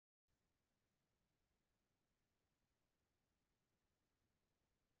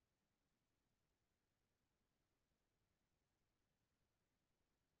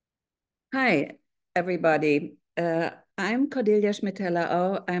Hi, everybody. I'm Cordelia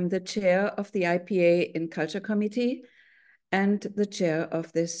Schmidt-Hellerau. I'm the chair of the IPA in Culture Committee and the chair of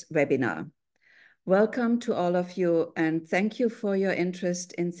this webinar. Welcome to all of you, and thank you for your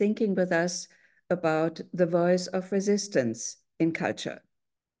interest in thinking with us about the voice of resistance in culture.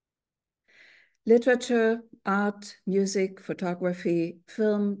 Literature, art, music, photography,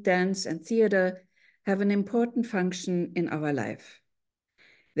 film, dance, and theater have an important function in our life.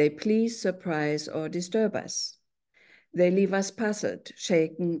 They please, surprise, or disturb us. They leave us puzzled,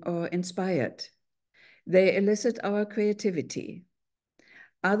 shaken, or inspired. They elicit our creativity.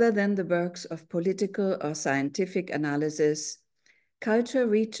 Other than the works of political or scientific analysis, culture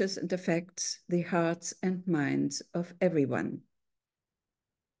reaches and affects the hearts and minds of everyone.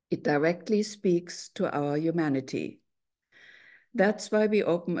 It directly speaks to our humanity. That's why we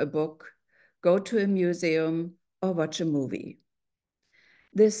open a book, go to a museum, or watch a movie.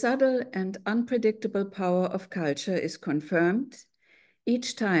 The subtle and unpredictable power of culture is confirmed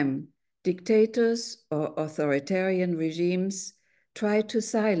each time dictators or authoritarian regimes try to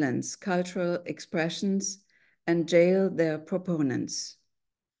silence cultural expressions and jail their proponents.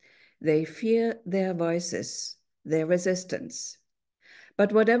 They fear their voices, their resistance.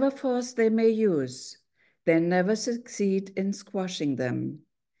 But whatever force they may use, they never succeed in squashing them,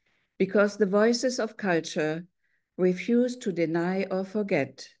 because the voices of culture refuse to deny or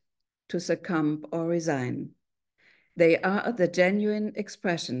forget, to succumb or resign. They are the genuine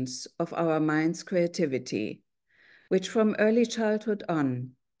expressions of our mind's creativity, which from early childhood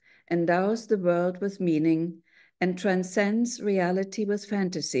on endows the world with meaning and transcends reality with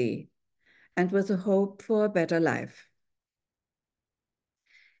fantasy and with a hope for a better life.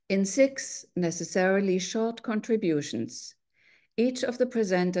 In 6 necessarily short contributions, each of the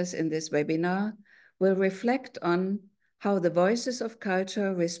presenters in this webinar will reflect on how the voices of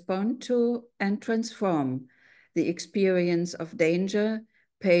culture respond to and transform the experience of danger,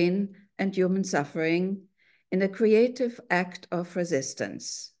 pain, and human suffering in a creative act of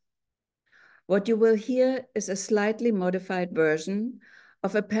resistance. What you will hear is a slightly modified version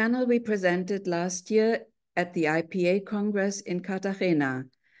of a panel we presented last year at the IPA Congress in Cartagena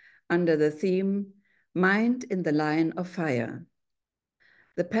under the theme, Mind in the Line of Fire.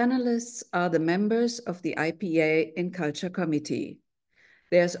 The panelists are the members of the IPA in Culture Committee.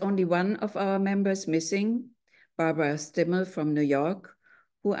 There's only one of our members missing, Barbara Stimmel from New York,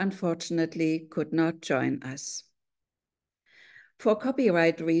 who unfortunately could not join us. For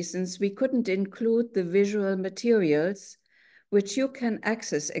copyright reasons, we couldn't include the visual materials, which you can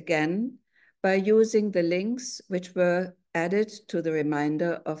access again by using the links which were added to the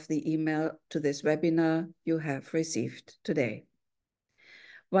reminder of the email to this webinar you have received today.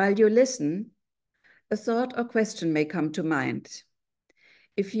 While you listen, a thought or question may come to mind.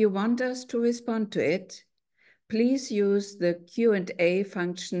 If you want us to respond to it, please use the Q&A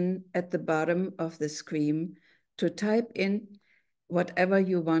function at the bottom of the screen to type in whatever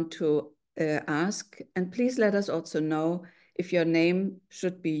you want to ask, and please let us also know if your name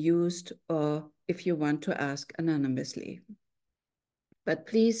should be used or if you want to ask anonymously. But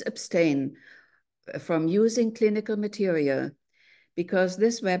please abstain from using clinical material, because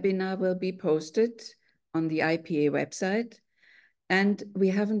this webinar will be posted on the IPA website, and we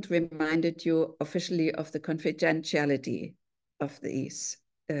haven't reminded you officially of the confidentiality of these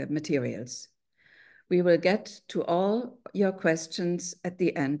materials. We will get to all your questions at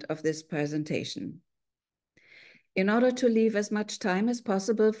the end of this presentation. In order to leave as much time as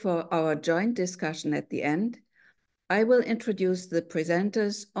possible for our joint discussion at the end, I will introduce the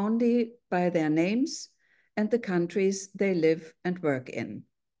presenters only by their names and the countries they live and work in.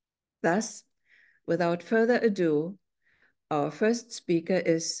 Thus, without further ado, our first speaker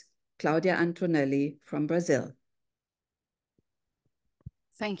is Claudia Antonelli from Brazil.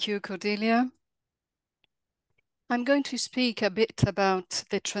 Thank you, Cordelia. I'm going to speak a bit about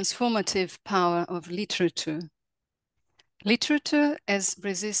the transformative power of literature. Literature as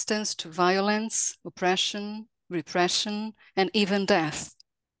resistance to violence, oppression, repression, and even death.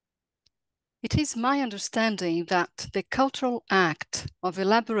 It is my understanding that the cultural act of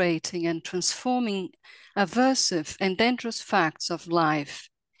elaborating and transforming aversive and dangerous facts of life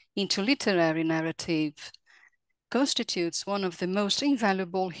into literary narrative constitutes one of the most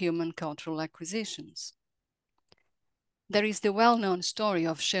invaluable human cultural acquisitions. There is the well-known story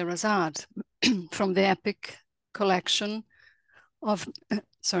of Scheherazade from the epic collection of,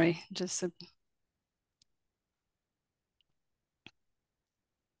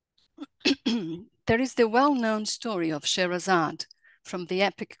 there is the well-known story of Scheherazade from the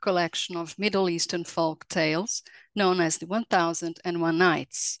epic collection of Middle Eastern folk tales known as the 1001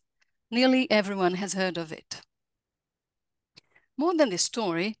 Nights, Nearly everyone has heard of it. More than the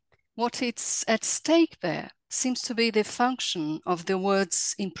story, what is at stake there seems to be the function of the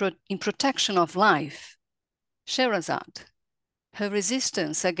words in protection of life. Scheherazade, her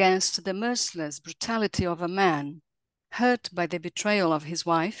resistance against the merciless brutality of a man, hurt by the betrayal of his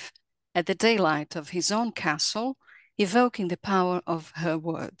wife, at the daylight of his own castle, evoking the power of her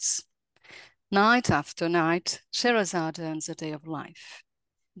words. Night after night, Scheherazade earns a day of life.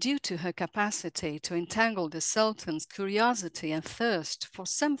 Due to her capacity to entangle the Sultan's curiosity and thirst for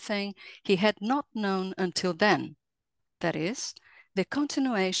something he had not known until then, that is, the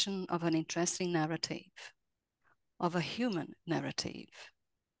continuation of an interesting narrative, of a human narrative.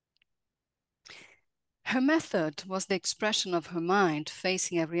 Her method was the expression of her mind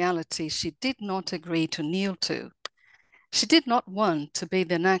facing a reality she did not agree to kneel to. She did not want to be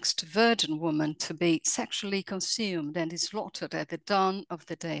the next virgin woman to be sexually consumed and slaughtered at the dawn of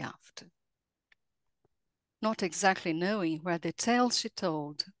the day after. Not exactly knowing where the tale she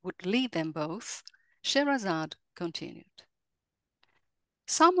told would lead them both, Scheherazade continued.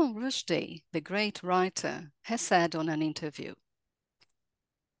 Salman Rushdie, the great writer, has said on an interview,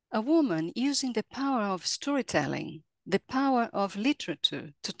 "A woman using the power of storytelling, the power of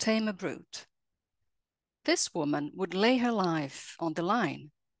literature to tame a brute. This woman would lay her life on the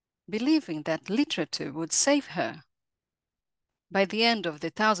line, believing that literature would save her. By the end of the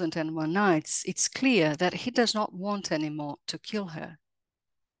 1001 Nights, it's clear that he does not want anymore to kill her.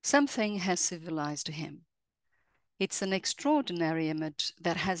 Something has civilized him. It's an extraordinary image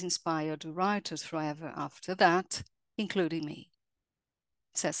that has inspired writers forever after that, including me,"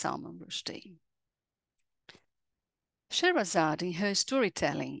 says Salman Rushdie. Scheherazade, in her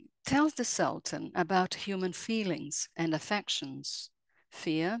storytelling, tells the Sultan about human feelings and affections,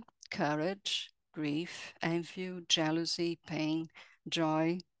 fear, courage, grief, envy, jealousy, pain,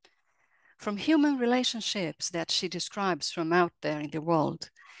 joy, from human relationships that she describes from out there in the world.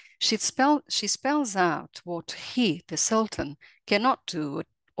 She spells out what he, the Sultan, cannot do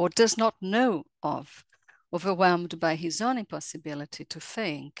or does not know of, overwhelmed by his own impossibility to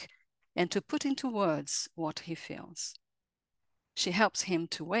think and to put into words what he feels. She helps him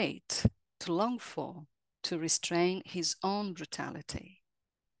to wait, to long for, to restrain his own brutality.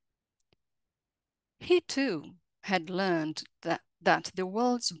 He too had learned that the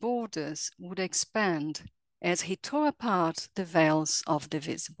world's borders would expand as he tore apart the veils of the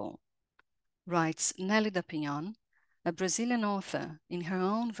visible, writes Nelly da Pignon, a Brazilian author, in her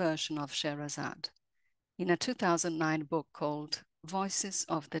own version of Scheherazade, in a 2009 book called Voices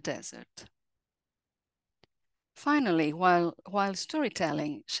of the Desert. Finally, while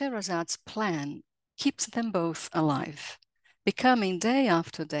storytelling, Scheherazade's plan keeps them both alive, becoming day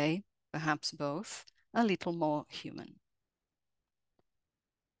after day, perhaps both, a little more human.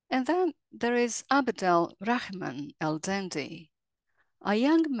 And then there is Abd al-Rahman al-Dandi, a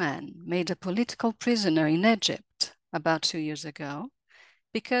young man made a political prisoner in Egypt about 2 years ago,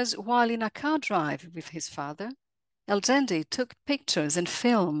 because while in a car drive with his father, al-Dandi took pictures and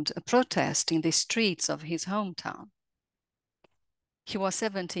filmed a protest in the streets of his hometown. He was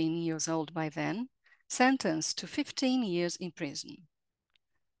 17 years old by then, sentenced to 15 years in prison.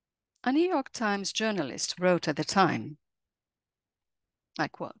 A New York Times journalist wrote at the time, I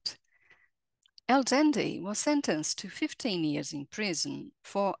quote, "Al-Dandi was sentenced to 15 years in prison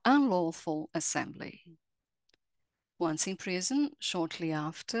for unlawful assembly. Once in prison, shortly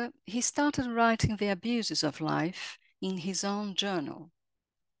after, he started writing the abuses of life in his own journal.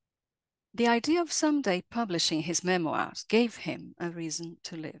 The idea of someday publishing his memoirs gave him a reason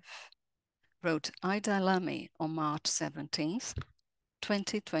to live," wrote Ida Lamy on March 17th,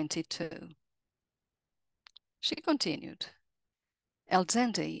 2022. She continued,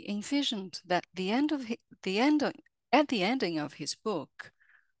 "Al-Dandi envisioned that the ending of his book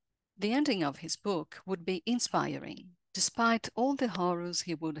would be inspiring, despite all the horrors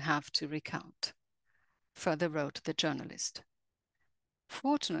he would have to recount," further wrote the journalist.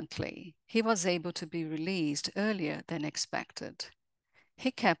 Fortunately, he was able to be released earlier than expected.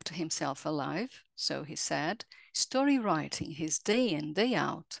 He kept himself alive, so he said, story writing his day in, day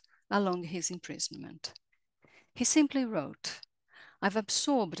out along his imprisonment. He simply wrote, "I've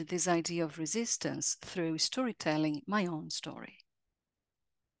absorbed this idea of resistance through storytelling my own story."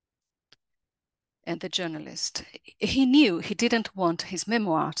 And the journalist, he knew he didn't want his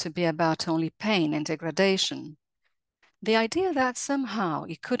memoir to be about only pain and degradation. The idea that somehow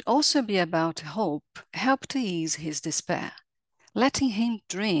it could also be about hope helped to ease his despair, letting him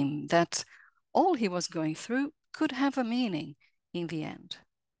dream that all he was going through could have a meaning in the end.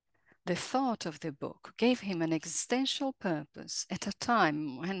 The thought of the book gave him an existential purpose at a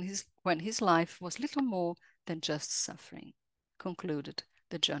time when his life was little more than just suffering, concluded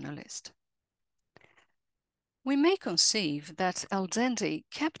the journalist. We may conceive that Aldendi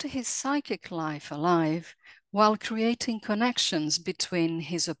kept his psychic life alive while creating connections between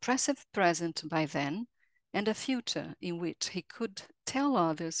his oppressive present by then and a future in which he could tell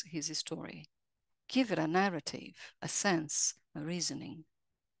others his story, give it a narrative, a sense, a reasoning.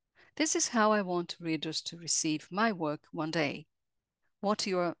 This is how I want readers to receive my work one day. What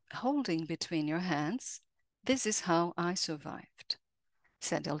you are holding between your hands, this is how I survived,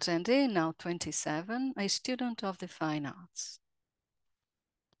 said Aldendi, now 27, a student of the fine arts.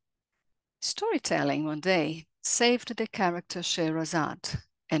 Storytelling one day saved the character Scheherazade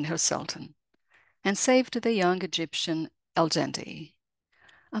and her sultan, and saved the young Egyptian Aldendi,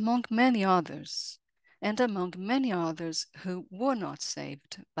 among many others, and among many others who were not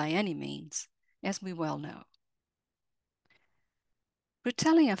saved by any means, as we well know.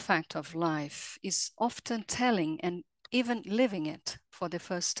 Retelling a fact of life is often telling and even living it for the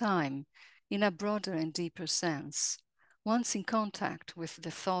first time in a broader and deeper sense, once in contact with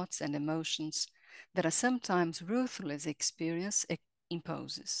the thoughts and emotions that a sometimes ruthless experience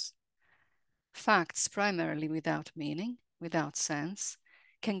imposes. Facts primarily without meaning, without sense,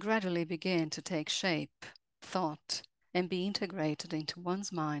 can gradually begin to take shape, thought, and be integrated into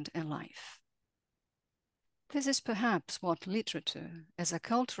one's mind and life. This is perhaps what literature, as a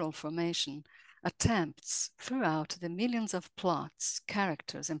cultural formation, attempts throughout the millions of plots,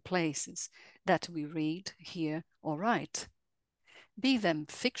 characters, and places that we read, hear, or write, be them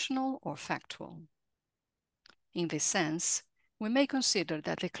fictional or factual. In this sense, we may consider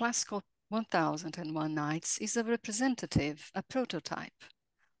that the classical 1001 Nights is a representative, a prototype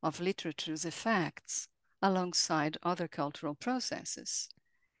of literature's effects alongside other cultural processes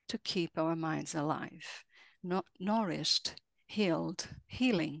to keep our minds alive, nourished, healed,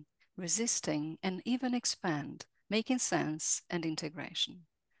 healing, resisting, and even expand, making sense and integration.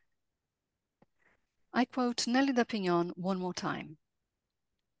 I quote Nelly da Pignon one more time.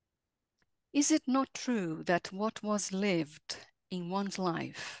 Is it not true that what was lived in one's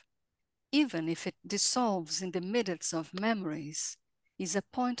life, even if it dissolves in the midst of memories, is a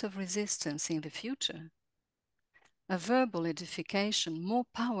point of resistance in the future? A verbal edification more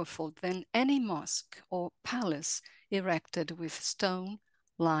powerful than any mosque or palace erected with stone,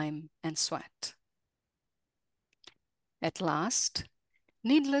 lime, and sweat. At last,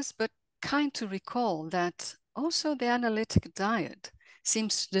 needless but kind to recall that also the analytic diet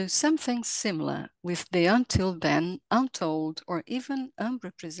seems to do something similar with the until then untold or even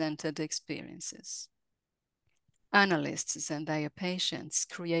unrepresented experiences. Analysts and their patients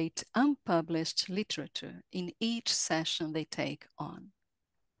create unpublished literature in each session they take on.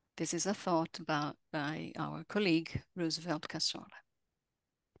 This is a thought by our colleague, Roosevelt Cassola.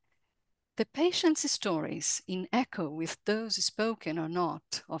 The patient's stories, in echo with those spoken or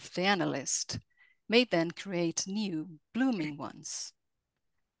not of the analyst, may then create new, blooming ones.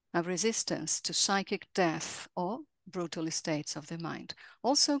 A resistance to psychic death or brutal states of the mind,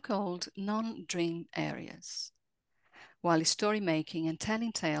 also called non-dream areas. While story making and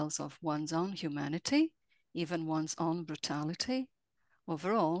telling tales of one's own humanity, even one's own brutality,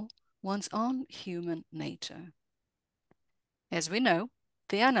 overall, one's own human nature. As we know,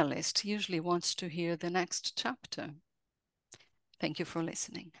 the analyst usually wants to hear the next chapter. Thank you for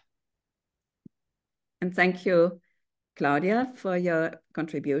listening. And thank you, Claudia, for your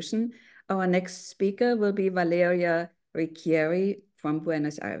contribution. Our next speaker will be Valeria Ricchieri from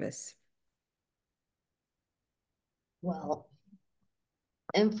Buenos Aires. Well,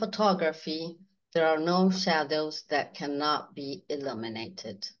 in photography, there are no shadows that cannot be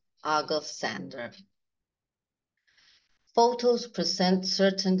eliminated. August Sander. Photos present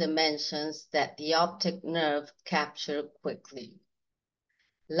certain dimensions that the optic nerve captures quickly.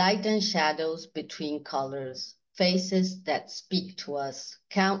 Light and shadows between colors, faces that speak to us,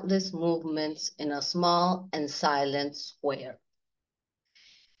 countless movements in a small and silent square.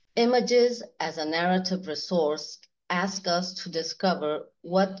 Images as a narrative resource ask us to discover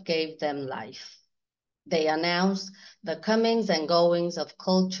what gave them life. They announce the comings and goings of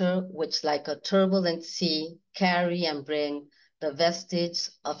culture, which like a turbulent sea, carry and bring the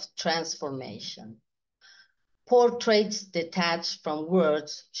vestiges of transformation. Portraits detached from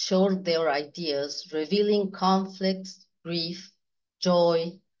words show their ideas, revealing conflicts, grief,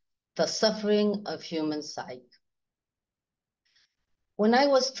 joy, the suffering of human psyche. When I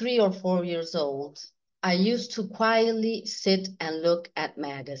was 3 or 4 years old, I used to quietly sit and look at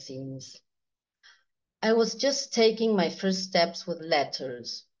magazines. I was just taking my first steps with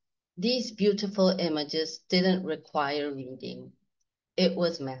letters. These beautiful images didn't require reading. It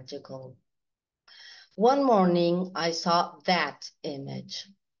was magical. One morning, I saw that image,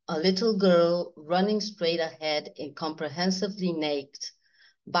 a little girl running straight ahead, incomprehensibly naked.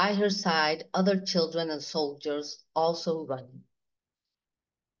 By her side, other children and soldiers also running.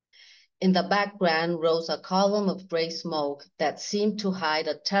 In the background rose a column of gray smoke that seemed to hide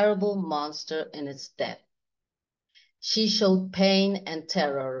a terrible monster in its depth. She showed pain and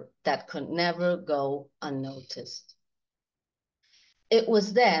terror that could never go unnoticed. It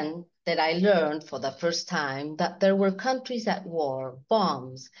was then that I learned for the first time that there were countries at war,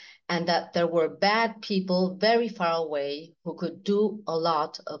 bombs, and that there were bad people very far away who could do a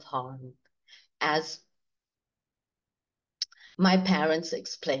lot of harm, as my parents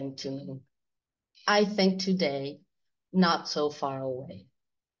explained to me. I think today, not so far away.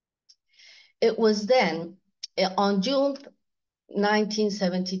 It was then, on June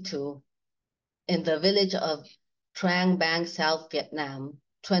 1972, in the village of Trang Bang, South Vietnam,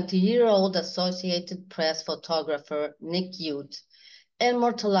 20-year-old Associated Press photographer Nick Youth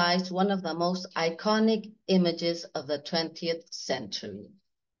immortalized one of the most iconic images of the 20th century.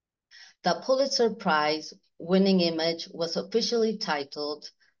 The Pulitzer Prize-winning image was officially titled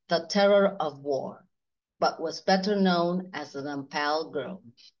The Terror of War, but was better known as the Nampal Girl.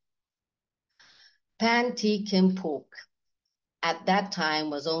 Pan Thi Kim Phuc, at that time,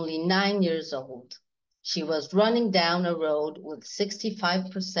 was only 9 years old. She was running down a road with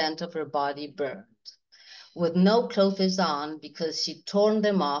 65% of her body burned, with no clothes on because she'd torn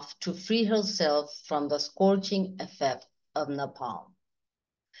them off to free herself from the scorching effect of napalm.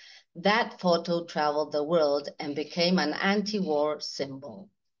 That photo traveled the world and became an anti-war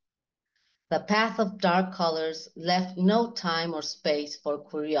symbol. The path of dark colors left no time or space for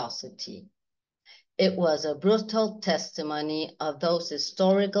curiosity. It was a brutal testimony of those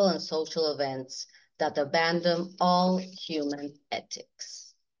historical and social events that abandon all human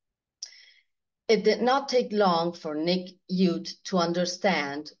ethics. It did not take long for Nick Youth to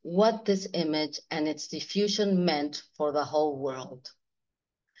understand what this image and its diffusion meant for the whole world.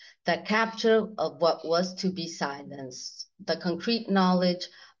 The capture of what was to be silenced, the concrete knowledge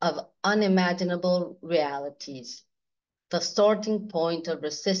of unimaginable realities, the starting point of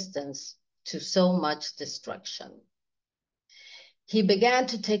resistance to so much destruction. He began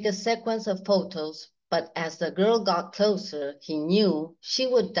to take a sequence of photos, but as the girl got closer, he knew she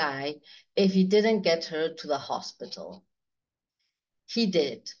would die if he didn't get her to the hospital. He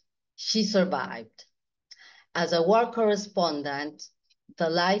did. She survived. As a war correspondent, the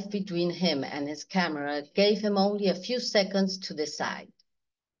life between him and his camera gave him only a few seconds to decide.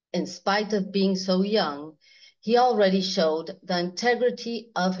 In spite of being so young, he already showed the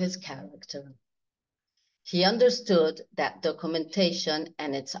integrity of his character. He understood that documentation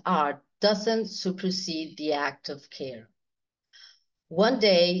and its art doesn't supersede the act of care. One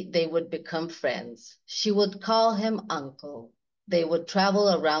day they would become friends. She would call him uncle. They would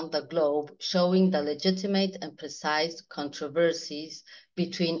travel around the globe, showing the legitimate and precise controversies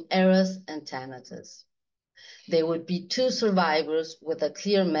between Eros and Thanatos. They would be two survivors with a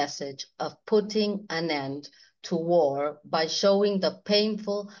clear message of putting an end to war by showing the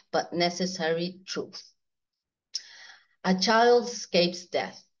painful but necessary truth. A child escapes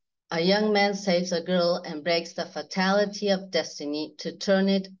death. A young man saves a girl and breaks the fatality of destiny to turn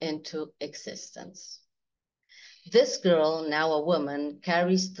it into existence. This girl, now a woman,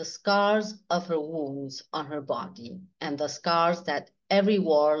 carries the scars of her wounds on her body and the scars that every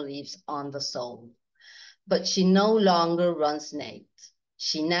war leaves on the soul. But she no longer runs naked.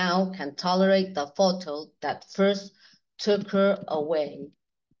 She now can tolerate the photo that first took her away,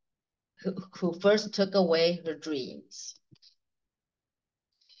 who first took away her dreams,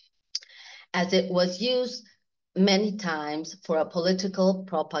 as it was used many times for a political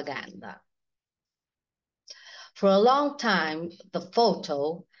propaganda. For a long time, the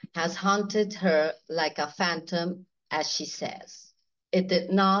photo has haunted her like a phantom, as she says. It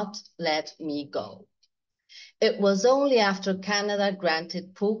did not let me go. It was only after Canada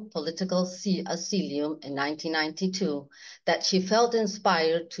granted Phuc political asylum in 1992 that she felt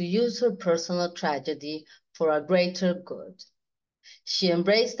inspired to use her personal tragedy for a greater good. She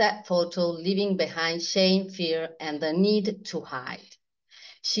embraced that photo, leaving behind shame, fear, and the need to hide.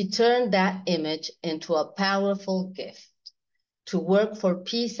 She turned that image into a powerful gift to work for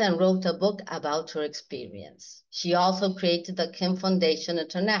peace and wrote a book about her experience. She also created the Kim Foundation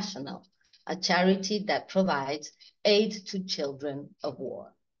International, a charity that provides aid to children of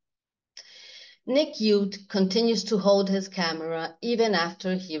war. Nick Youth continues to hold his camera even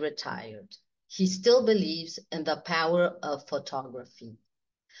after he retired. He still believes in the power of photography,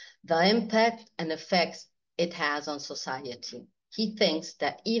 the impact and effects it has on society. he thinks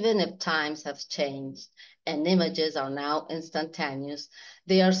that even if times have changed and images are now instantaneous,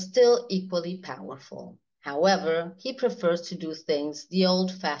 they are still equally powerful. However, he prefers to do things the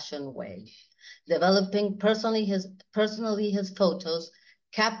old-fashioned way, developing personally his photos,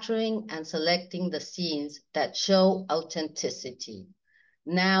 capturing and selecting the scenes that show authenticity.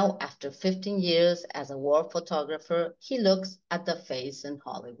 Now, after 15 years as a war photographer, he looks at the face in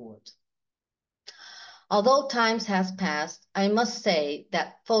Hollywood. Although times has passed, I must say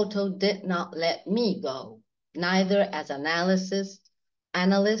that photo did not let me go, neither as an analyst,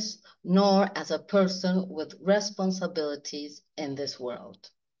 nor as a person with responsibilities in this world.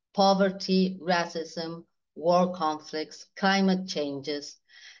 Poverty, racism, war conflicts, climate changes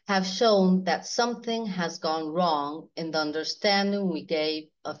have shown that something has gone wrong in the understanding we gave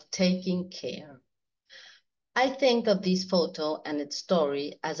of taking care. I think of this photo and its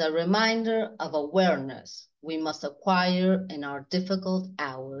story as a reminder of awareness we must acquire in our difficult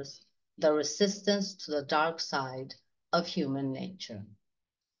hours, the resistance to the dark side of human nature.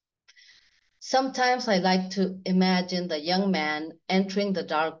 Sometimes I like to imagine the young man entering the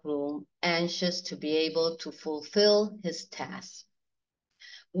dark room, anxious to be able to fulfill his task,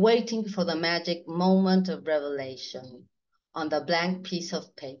 waiting for the magic moment of revelation on the blank piece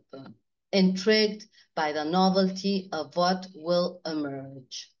of paper, intrigued by the novelty of what will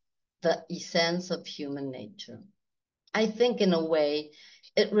emerge, the essence of human nature. I think in a way,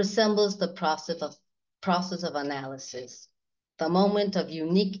 it resembles the process of analysis, the moment of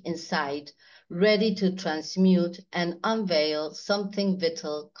unique insight, ready to transmute and unveil something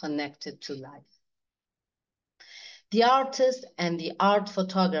vital connected to life. The artist and the art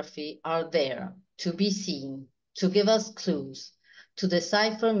photography are there to be seen, to give us clues, to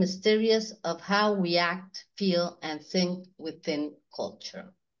decipher mysterious of how we act, feel, and think within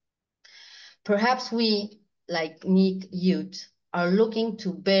culture. Perhaps we, like Nick youth, are looking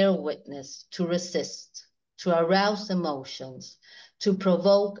to bear witness, to resist, to arouse emotions, to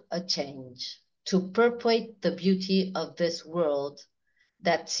provoke a change, to perpetuate the beauty of this world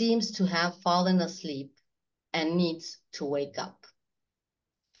that seems to have fallen asleep and needs to wake up.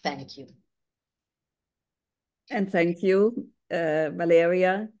 Thank you. And thank you,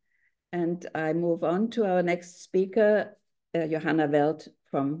 Valeria. And I move on to our next speaker, Johanna Velt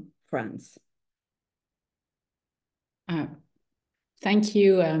from France. Thank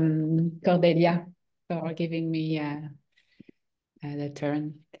you, Cordelia, for giving me the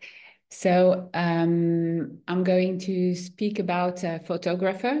turn. So I'm going to speak about a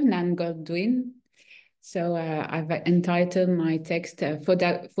photographer, Nagel. So I've entitled my text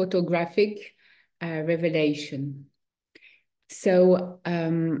Photographic Revelation. So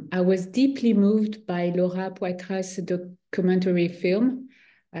I was deeply moved by Laura Poitras's documentary film,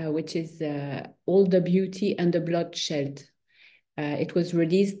 which is All the Beauty and the Bloodshed. It was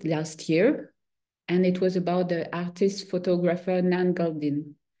released last year, and it was about the artist photographer Nagel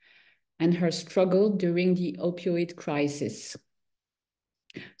and her struggle during the opioid crisis.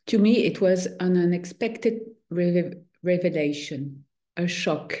 To me, it was an unexpected revelation, a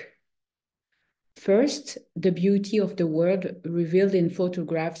shock. First, the beauty of the world revealed in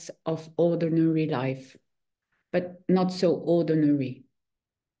photographs of ordinary life, but not so ordinary.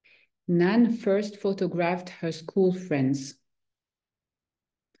 Nan first photographed her school friends,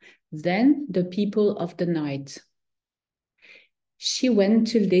 then the people of the night. She went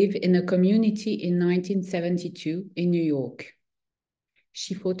to live in a community in 1972 in New York.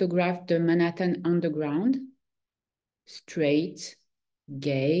 She photographed the Manhattan Underground, straight,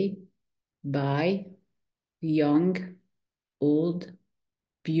 gay, bi, young, old,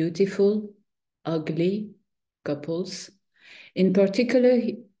 beautiful, ugly couples. In particular,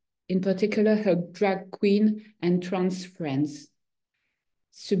 her drag queen and trans friends.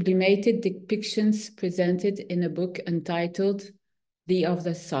 Sublimated depictions presented in a book entitled The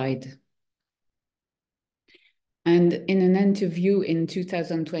Other Side. And in an interview in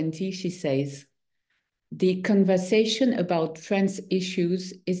 2020, she says, "The conversation about trans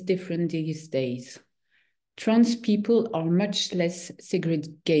issues is different these days. Trans people are much less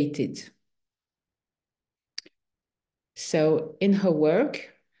segregated." So in her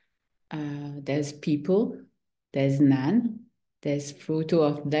work, there's people, there's Nan, there's photo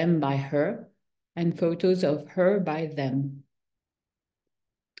of them by her, and photos of her by them.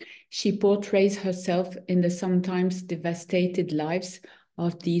 She portrays herself in the sometimes devastated lives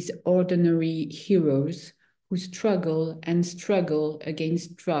of these ordinary heroes who struggle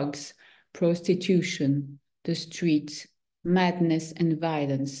against drugs, prostitution, the streets, madness, and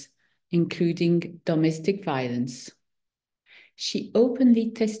violence, including domestic violence. She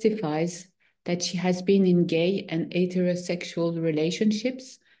openly testifies that she has been in gay and heterosexual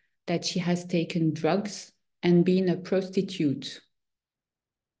relationships, that she has taken drugs and been a prostitute.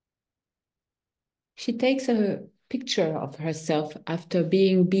 She takes a picture of herself after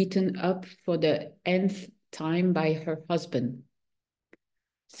being beaten up for the nth time by her husband.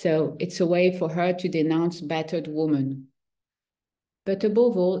 So it's a way for her to denounce battered women. But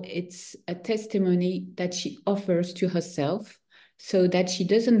above all, it's a testimony that she offers to herself so that she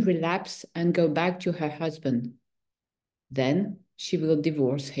doesn't relapse and go back to her husband. Then she will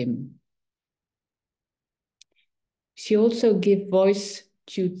divorce him. She also gives voice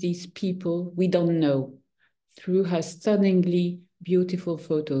to these people we don't know through her stunningly beautiful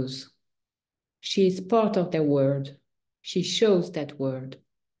photos. She is part of their world. She shows that world.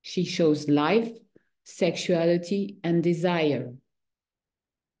 She shows life, sexuality, and desire.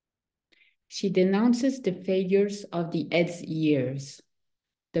 She denounces the failures of the AIDS years,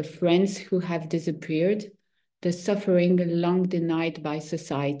 the friends who have disappeared, the suffering long denied by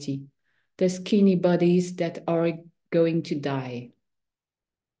society, the skinny bodies that are going to die.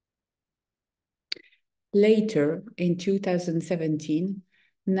 Later, in 2017,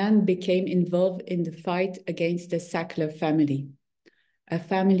 Nan became involved in the fight against the Sackler family, a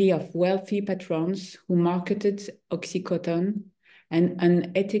family of wealthy patrons who marketed Oxycontin and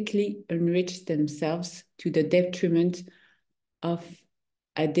unethically enriched themselves to the detriment of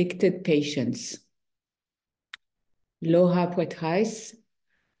addicted patients. Laura Poitras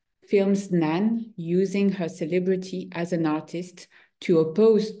films Nan using her celebrity as an artist to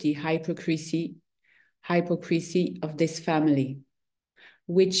oppose the hypocrisy of this family,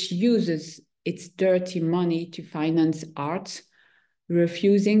 which uses its dirty money to finance art,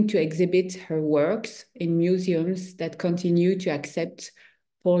 refusing to exhibit her works in museums that continue to accept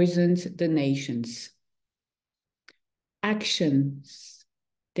poisoned donations. Actions,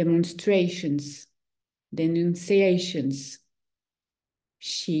 demonstrations, denunciations.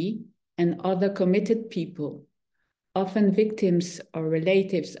 She and other committed people, often victims or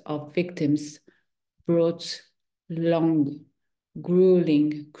relatives of victims, brought long,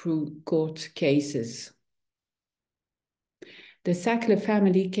 grueling court cases. The Sackler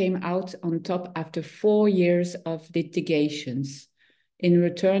family came out on top after 4 years of litigations in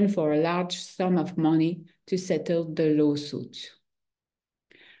return for a large sum of money to settle the lawsuit.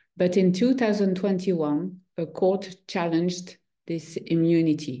 But in 2021, a court challenged this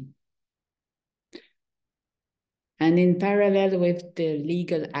immunity. And in parallel with the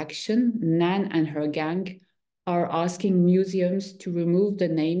legal action, Nan and her gang are asking museums to remove the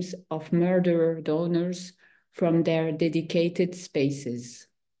names of murderer donors from their dedicated spaces.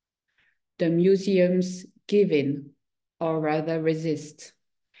 The museums give in, or rather resist.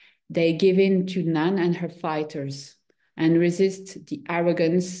 They give in to Nan and her fighters and resist the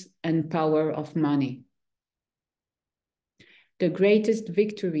arrogance and power of money. The greatest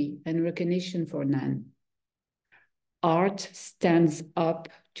victory and recognition for Nan. Art stands up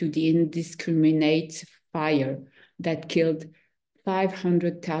to the indiscriminate fire that killed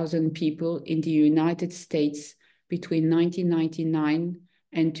 500,000 people in the United States between 1999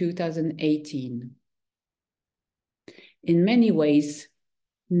 and 2018. In many ways,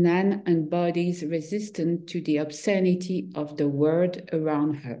 Nan embodies resistance to the obscenity of the world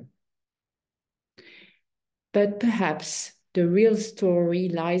around her. But perhaps the real story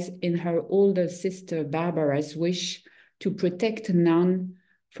lies in her older sister Barbara's wish to protect Nan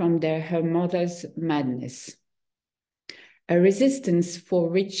from her mother's madness, a resistance for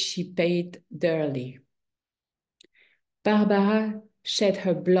which she paid dearly. Barbara shed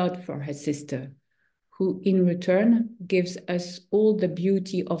her blood for her sister, who in return gives us all the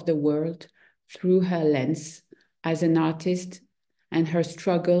beauty of the world through her lens as an artist and her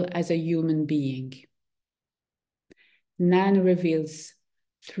struggle as a human being. Nan reveals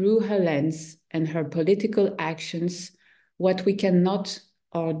through her lens and her political actions what we cannot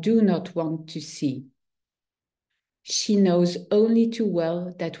or do not want to see. She knows only too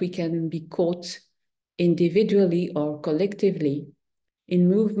well that we can be caught individually or collectively in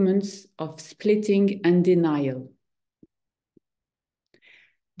movements of splitting and denial.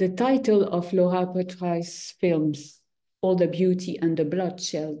 The title of Laura Poitras' films, All the Beauty and the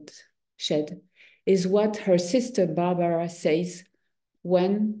Bloodshed, is what her sister Barbara says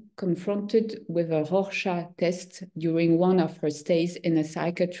when confronted with a Rorschach test during one of her stays in a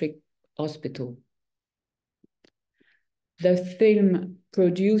psychiatric hospital. The film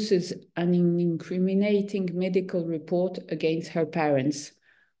produces an incriminating medical report against her parents,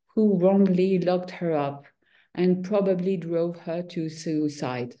 who wrongly locked her up and probably drove her to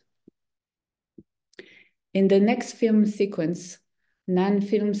suicide. In the next film sequence, Nan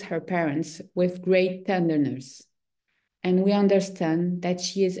films her parents with great tenderness, and we understand that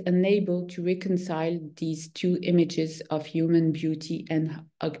she is unable to reconcile these two images of human beauty and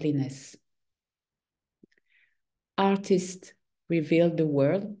ugliness. Artists reveal the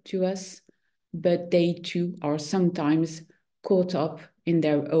world to us, but they too are sometimes caught up in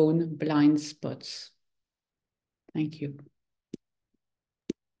their own blind spots. Thank you.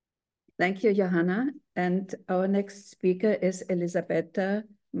 Thank you, Johanna. And our next speaker is Elisabetta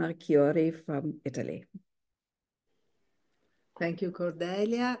Marchiori from Italy. Thank you,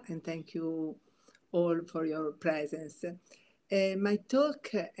 Cordelia, and thank you all for your presence. My talk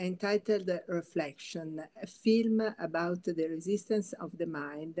entitled Reflection, a film about the resistance of the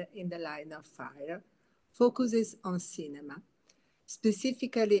mind in the line of fire, focuses on cinema,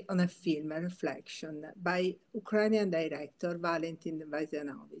 specifically on a film, Reflection, by Ukrainian director Valentin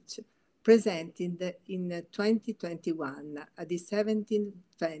Vasiljevic, presented in 2021 at the 17th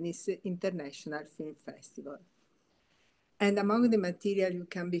Venice International Film Festival. And among the material you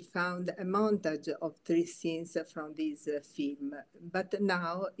can be found a montage of 3 scenes from this film, but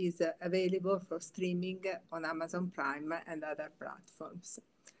now is available for streaming on Amazon Prime and other platforms.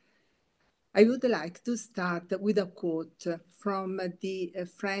 I would like to start with a quote from the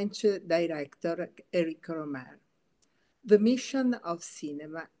French director Eric Romer. The mission of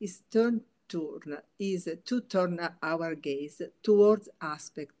cinema is to turn our gaze towards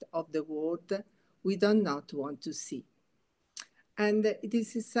aspects of the world we do not want to see. And it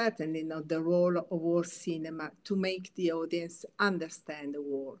is certainly not the role of war cinema to make the audience understand the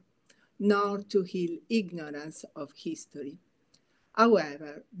war, nor to heal ignorance of history.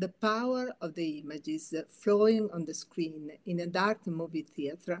 However, the power of the images flowing on the screen in a dark movie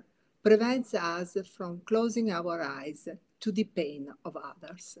theater prevents us from closing our eyes to the pain of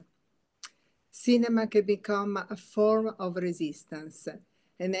others. Cinema can become a form of resistance,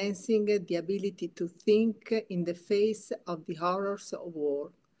 enhancing the ability to think in the face of the horrors of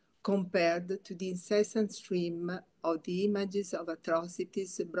war, compared to the incessant stream of the images of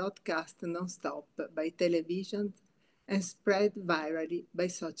atrocities broadcast non-stop by television and spread virally by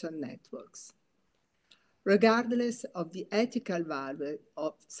social networks. Regardless of the ethical value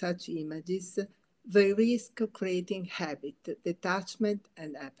of such images, they risk creating habit, detachment,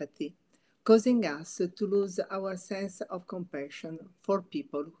 and apathy, causing us to lose our sense of compassion for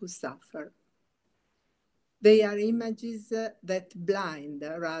people who suffer. They are images that blind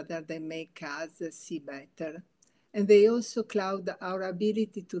rather than make us see better, and they also cloud our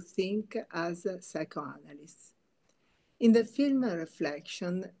ability to think as psychoanalysts. In the film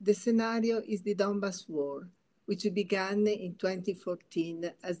Reflection, the scenario is the Donbas War, which began in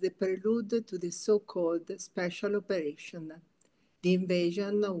 2014 as the prelude to the so-called special operation, the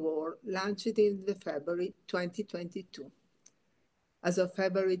invasion war launched in February 2022. As of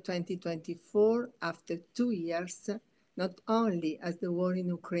February 2024, after 2 years, not only has the war in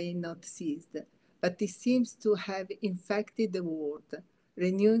Ukraine not ceased, but it seems to have infected the world,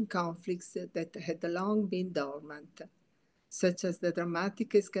 renewing conflicts that had long been dormant, such as the dramatic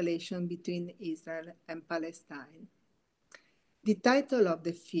escalation between Israel and Palestine. The title of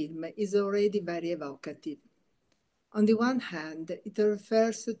the film is already very evocative. On the one hand, it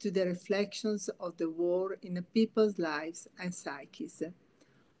refers to the reflections of the war in people's lives and psyches.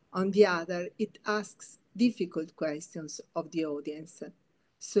 On the other, it asks difficult questions of the audience,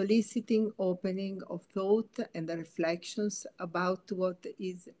 soliciting opening of thought and reflections about what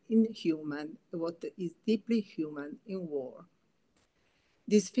is inhuman, what is deeply human in war.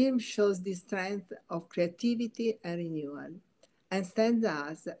 This film shows the strength of creativity and renewal, and stands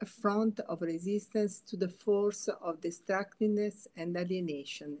as a front of resistance to the force of destructiveness and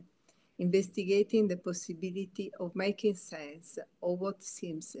alienation, investigating the possibility of making sense of what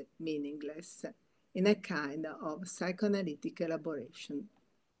seems meaningless in a kind of psychoanalytic elaboration.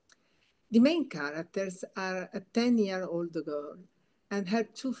 The main characters are a 10-year-old girl and her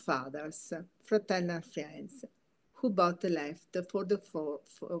 2 fathers, fraternal friends, who both left for the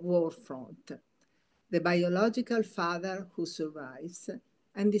war front. The biological father who survives,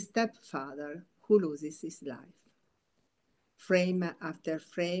 and the stepfather who loses his life. Frame after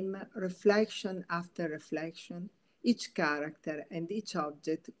frame, reflection after reflection, each character and each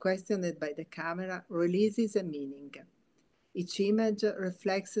object questioned by the camera releases a meaning. Each image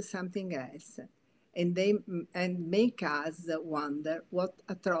reflects something else, and make us wonder what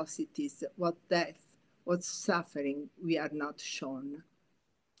atrocities, what death, what suffering we are not shown.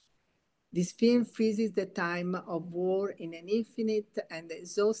 This film freezes the time of war in an infinite and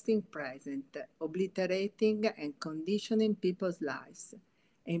exhausting present, obliterating and conditioning people's lives,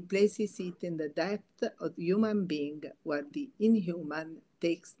 and places it in the depth of the human being, where the inhuman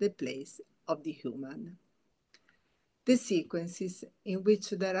takes the place of the human. The sequences in which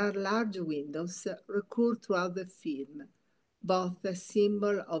there are large windows recur throughout the film, both a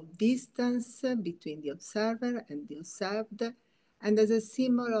symbol of distance between the observer and the observed, and as a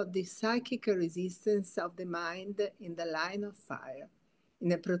symbol of the psychic resistance of the mind in the line of fire,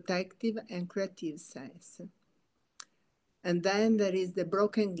 in a protective and creative sense. And then there is the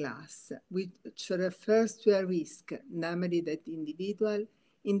broken glass, which refers to a risk, namely that the individual,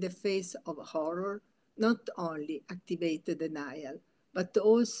 in the face of horror, not only activate the denial, but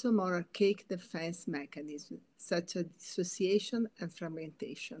also more archaic defense mechanisms, such as dissociation and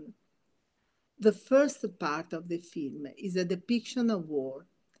fragmentation. The first part of the film is a depiction of war.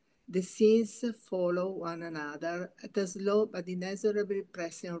 The scenes follow one another at a slow but inexorably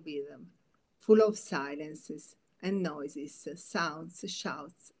pressing rhythm, full of silences and noises, sounds,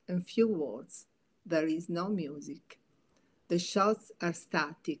 shouts, and few words. There is no music. The shots are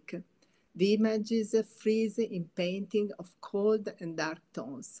static. The images freeze in painting of cold and dark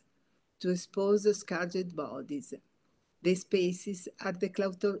tones to expose scourged bodies. The spaces are the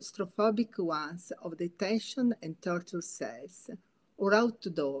claustrophobic ones of detention and torture cells, or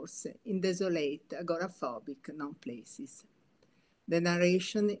outdoors in desolate, agoraphobic non-places. The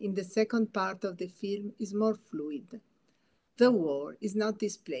narration in the second part of the film is more fluid. The war is not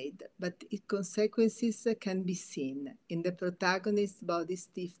displayed, but its consequences can be seen in the protagonist's body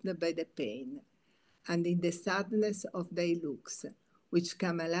stiffened by the pain, and in the sadness of their looks, which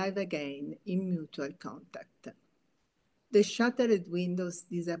come alive again in mutual contact. The shattered windows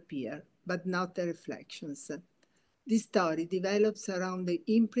disappear, but not the reflections. This story develops around the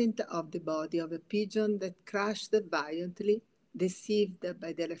imprint of the body of a pigeon that crashed violently, deceived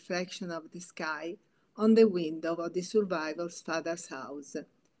by the reflection of the sky, on the window of the survivor's father's house,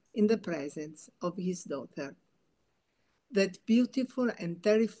 in the presence of his daughter. That beautiful and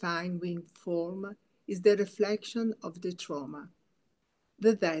terrifying winged form is the reflection of the trauma.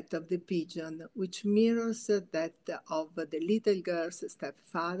 The death of the pigeon, which mirrors that of the little girl's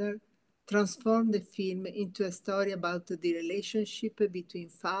stepfather, transformed the film into a story about the relationship between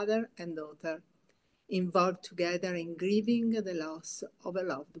father and daughter, involved together in grieving the loss of a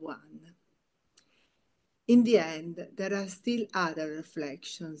loved one. In the end, there are still other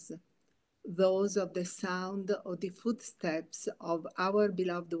reflections, those of the sound of the footsteps of our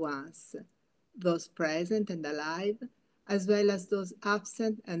beloved ones, those present and alive, as well as those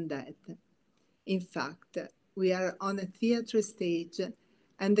absent and dead. In fact, we are on a theatre stage,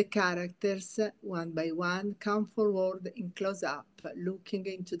 and the characters, one by one, come forward in close-up, looking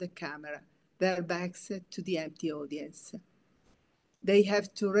into the camera, their backs to the empty audience. They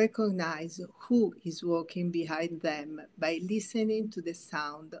have to recognize who is walking behind them by listening to the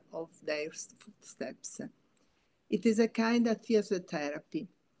sound of their footsteps. It is a kind of theater therapy,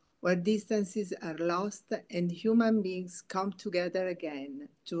 where distances are lost and human beings come together again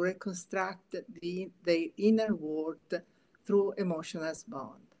to reconstruct their inner world through emotional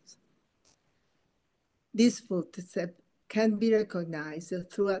bonds. These footsteps can be recognized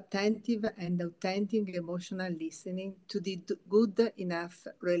through attentive and authentic emotional listening to the good enough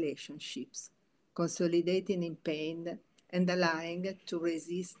relationships, consolidating in pain and allowing to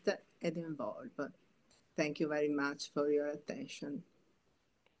resist and evolve. Thank you very much for your attention.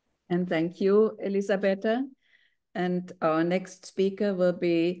 And thank you, Elisabetta. And our next speaker will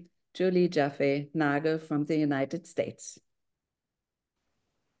be Julie Jaffee, Nagel from the United States.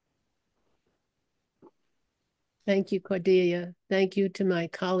 Thank you, Cordelia. Thank you to my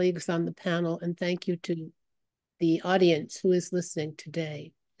colleagues on the panel, and thank you to the audience who is listening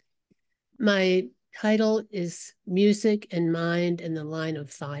today. My title is Music and Mind in the Line of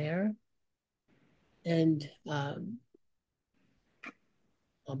Fire. And I'll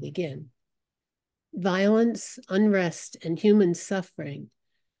begin. Violence, unrest, and human suffering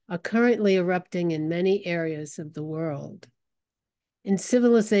are currently erupting in many areas of the world. In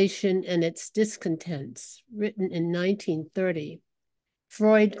Civilization and Its Discontents, written in 1930,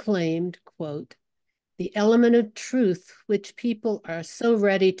 Freud claimed, quote, "The element of truth which people are so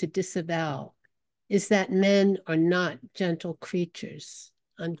ready to disavow is that men are not gentle creatures,"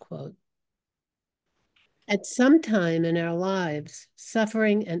 unquote. At some time in our lives,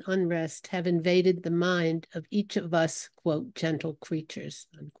 suffering and unrest have invaded the mind of each of us, quote, gentle creatures,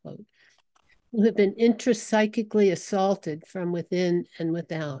 unquote, who have been intrapsychically assaulted from within and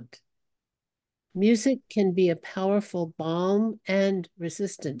without. Music can be a powerful balm and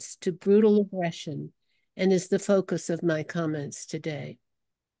resistance to brutal aggression and is the focus of my comments today.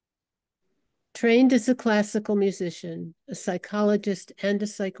 Trained as a classical musician, a psychologist, and a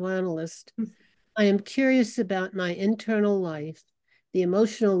psychoanalyst, I am curious about my internal life, the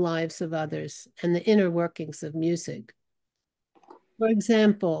emotional lives of others, and the inner workings of music. For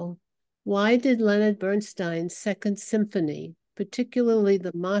example, why did Leonard Bernstein's Second Symphony, particularly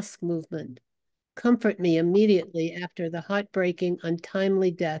the Mosque movement, comfort me immediately after the heartbreaking,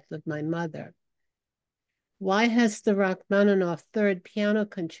 untimely death of my mother? Why has the Rachmaninoff Third Piano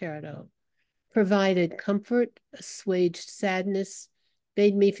Concerto provided comfort, assuaged sadness,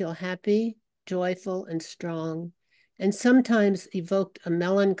 made me feel happy, joyful, and strong, and sometimes evoked a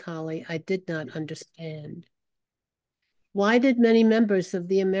melancholy I did not understand? Why did many members of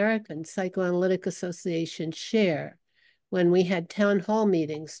the American Psychoanalytic Association share, when we had town hall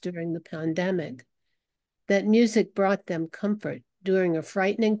meetings during the pandemic, that music brought them comfort during a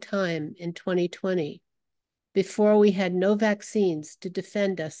frightening time in 2020, before we had no vaccines to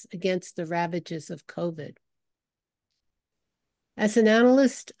defend us against the ravages of COVID? As an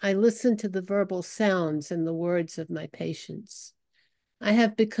analyst, I listen to the verbal sounds and the words of my patients. I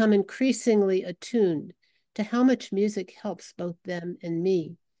have become increasingly attuned to how much music helps both them and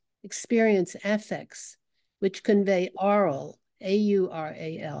me experience affects which convey aural,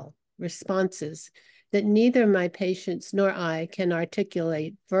 A-U-R-A-L, responses that neither my patients nor I can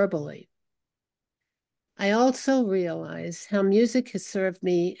articulate verbally. I also realize how music has served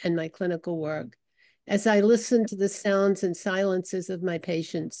me and my clinical work as I listen to the sounds and silences of my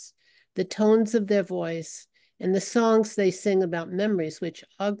patients, the tones of their voice, and the songs they sing about memories which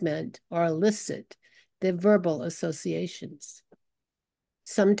augment or elicit their verbal associations.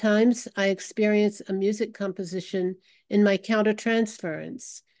 Sometimes I experience a music composition in my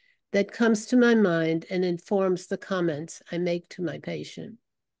countertransference that comes to my mind and informs the comments I make to my patient.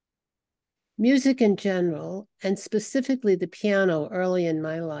 Music in general, and specifically the piano early in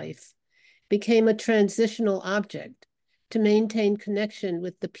my life, became a transitional object to maintain connection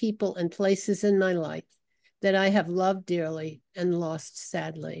with the people and places in my life that I have loved dearly and lost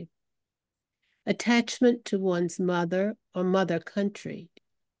sadly. Attachment to one's mother or mother country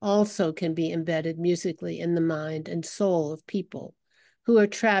also can be embedded musically in the mind and soul of people who are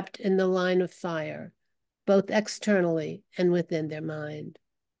trapped in the line of fire, both externally and within their mind.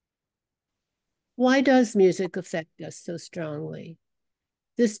 Why does music affect us so strongly?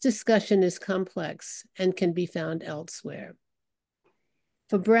 This discussion is complex and can be found elsewhere.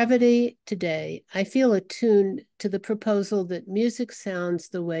 For brevity today, I feel attuned to the proposal that music sounds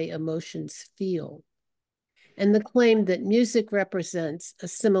the way emotions feel, and the claim that music represents a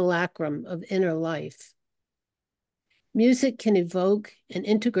simulacrum of inner life. Music can evoke and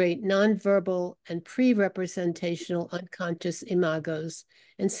integrate nonverbal and pre-representational unconscious imagos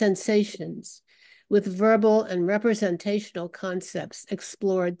and sensations with verbal and representational concepts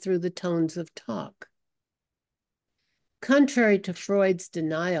explored through the tones of talk. Contrary to Freud's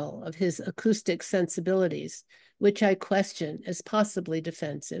denial of his acoustic sensibilities, which I question as possibly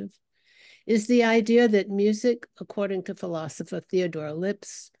defensive, is the idea that music, according to philosopher Theodore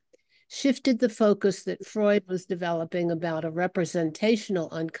Lipps, shifted the focus that Freud was developing about a representational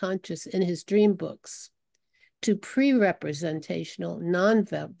unconscious in his dream books to pre-representational,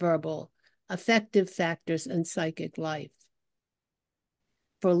 non-verbal, affective factors in psychic life.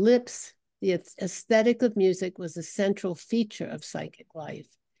 For Lipps, the aesthetic of music was a central feature of psychic life,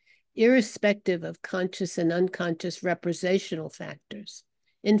 irrespective of conscious and unconscious representational factors.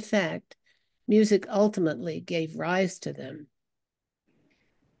 In fact, music ultimately gave rise to them.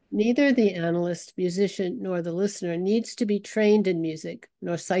 Neither the analyst, musician, nor the listener needs to be trained in music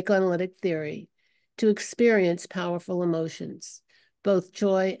nor psychoanalytic theory to experience powerful emotions, both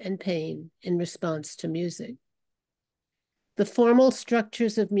joy and pain, in response to music. The formal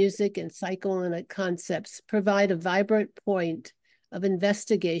structures of music and psychoanalytic concepts provide a vibrant point of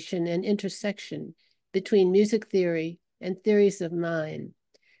investigation and intersection between music theory and theories of mind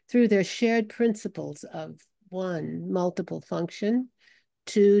through their shared principles of 1, multiple function,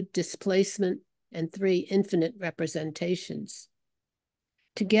 2, displacement, and 3, infinite representations.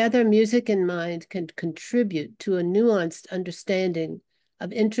 Together, music and mind can contribute to a nuanced understanding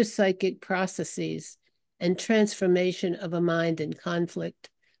of intrapsychic processes and transformation of a mind in conflict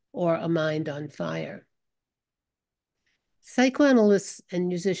or a mind on fire. Psychoanalysts and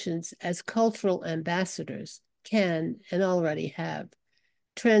musicians, as cultural ambassadors, can and already have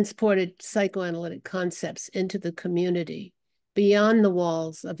transported psychoanalytic concepts into the community beyond the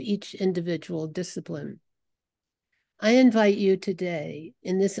walls of each individual discipline. I invite you today,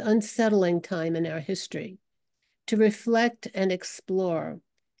 in this unsettling time in our history, to reflect and explore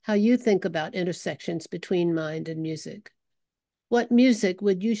how you think about intersections between mind and music. What music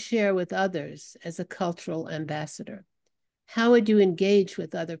would you share with others as a cultural ambassador? How would you engage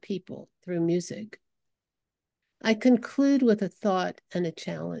with other people through music? I conclude with a thought and a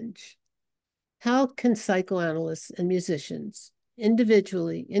challenge. How can psychoanalysts and musicians,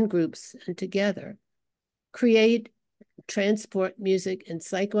 individually, in groups, and together, create, transport music and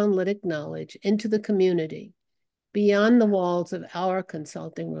psychoanalytic knowledge into the community beyond the walls of our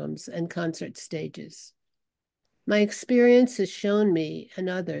consulting rooms and concert stages? My experience has shown me and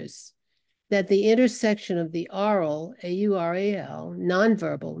others that the intersection of the aural, A-U-R-A-L,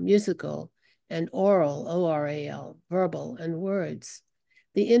 nonverbal, musical, and oral, O-R-A-L, verbal, and words,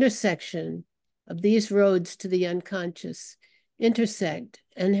 the intersection of these roads to the unconscious intersect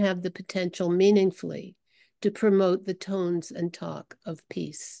and have the potential meaningfully to promote the tones and talk of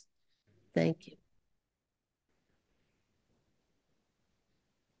peace. Thank you.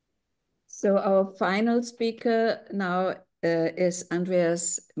 So our final speaker now is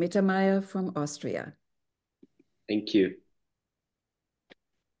Andreas Mittermayr from Austria. Thank you.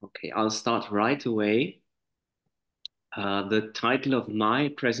 Okay, I'll start right away. The title of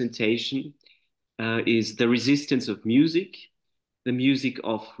my presentation is The Resistance of Music, the Music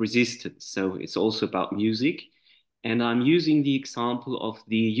of Resistance. So it's also about music. And I'm using the example of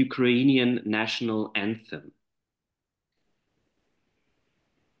the Ukrainian national anthem.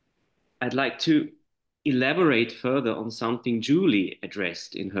 I'd like to elaborate further on something Julie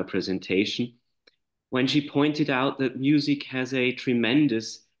addressed in her presentation when she pointed out that music has a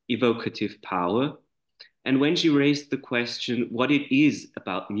tremendous evocative power, and when she raised the question what it is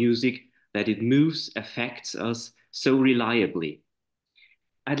about music that it moves, affects us so reliably.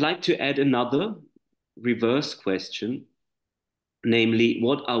 I'd like to add another reverse question, namely,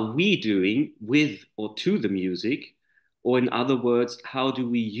 what are we doing with or to the music? Or in other words, how do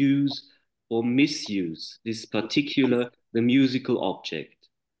we use or misuse this particular, the musical object?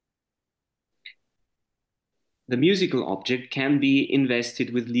 The musical object can be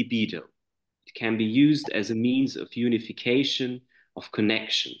invested with libido. It can be used as a means of unification, of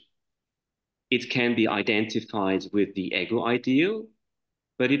connection. It can be identified with the ego ideal,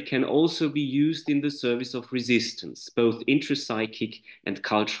 but it can also be used in the service of resistance, both intrapsychic and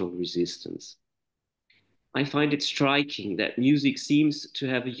cultural resistance. I find it striking that music seems to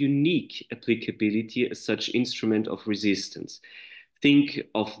have a unique applicability as such instrument of resistance. Think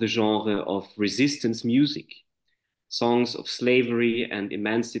of the genre of resistance music, songs of slavery and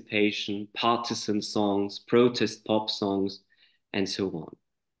emancipation, partisan songs, protest pop songs, and so on.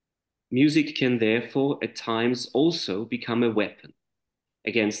 Music can therefore at times also become a weapon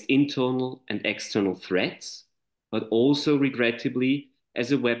against internal and external threats, but also regrettably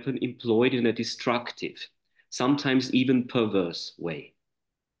as a weapon employed in a destructive, sometimes even perverse way.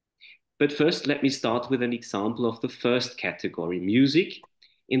 But first, let me start with an example of the first category, music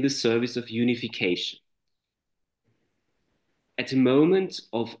in the service of unification. At a moment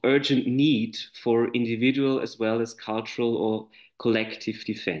of urgent need for individual as well as cultural or collective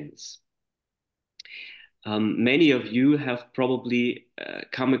defense. Many of you have probably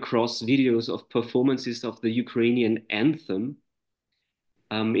come across videos of performances of the Ukrainian anthem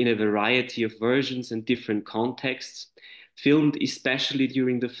in a variety of versions and different contexts, filmed especially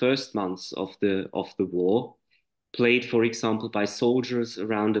during the first months of the war, played, for example, by soldiers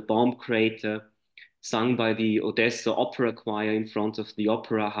around a bomb crater, sung by the Odessa Opera Choir in front of the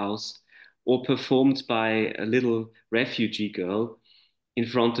Opera House, or performed by a little refugee girl in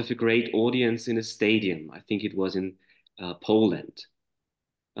front of a great audience in a stadium. I think it was in Poland.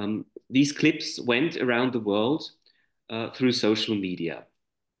 These clips went around the world through social media.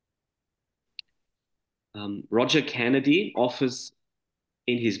 Roger Kennedy offers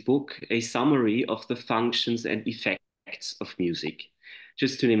in his book a summary of the functions and effects of music.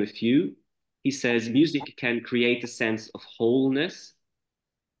 Just to name a few, he says music can create a sense of wholeness.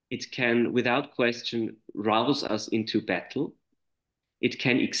 It can, without question, rouse us into battle. It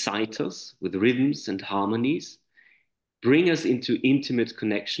can excite us with rhythms and harmonies, bring us into intimate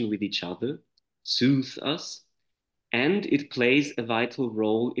connection with each other, soothe us, and it plays a vital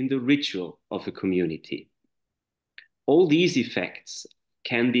role in the ritual of a community. All these effects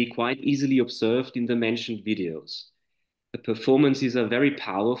can be quite easily observed in the mentioned videos. The performances are very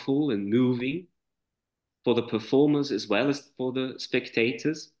powerful and moving for the performers as well as for the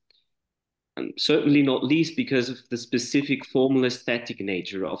spectators. And certainly not least because of the specific formal aesthetic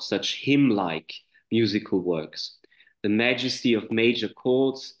nature of such hymn-like musical works. The majesty of major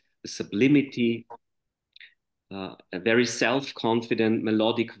chords, the sublimity, a very self-confident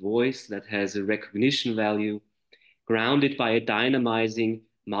melodic voice that has a recognition value, grounded by a dynamizing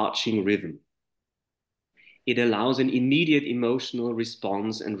marching rhythm. it allows an immediate emotional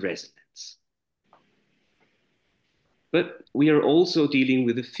response and resonance. But we are also dealing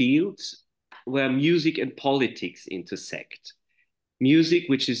with a field where music and politics intersect. Music,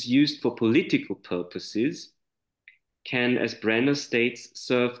 which is used for political purposes, can, as Brenner states,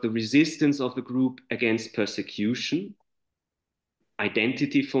 serve the resistance of a group against persecution,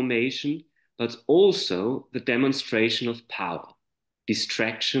 identity formation, but also the demonstration of power,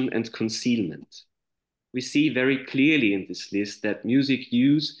 distraction, and concealment. We see very clearly in this list that music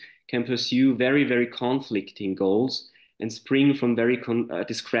use can pursue very, very conflicting goals and spring from very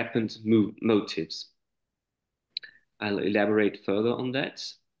discrepant motives. I'll elaborate further on that.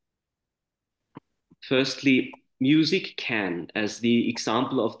 Firstly, music can, as the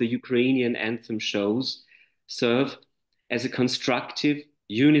example of the Ukrainian anthem shows, serve as a constructive,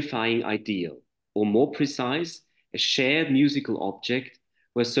 unifying ideal, or more precise, a shared musical object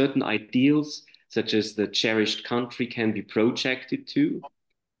where certain ideals, such as the cherished country, can be projected to,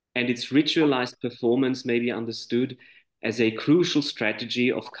 and its ritualized performance may be understood as a crucial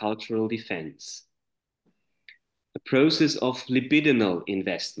strategy of cultural defense. A process of libidinal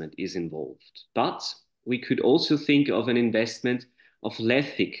investment is involved, but we could also think of an investment of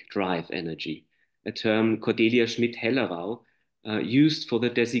lethic drive energy, a term Cordelia Schmidt-Hellerau used for the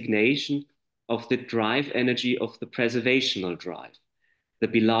designation of the drive energy of the preservational drive. The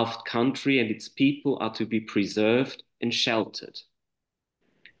beloved country and its people are to be preserved and sheltered.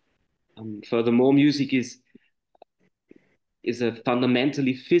 Furthermore, music is a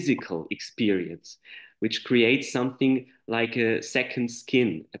fundamentally physical experience, which creates something like a second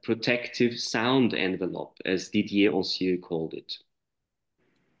skin, a protective sound envelope, as Didier Ancieux called it.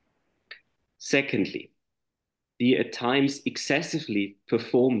 Secondly, the at times excessively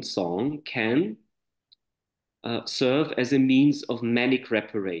performed song can serve as a means of manic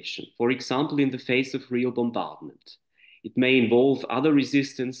reparation, for example, in the face of real bombardment. It may involve other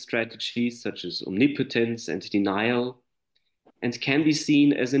resistance strategies such as omnipotence and denial, and can be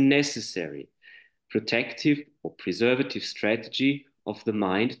seen as a necessary protective or preservative strategy of the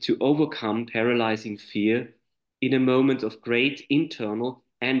mind to overcome paralyzing fear in a moment of great internal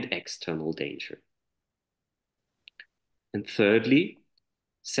and external danger. And thirdly,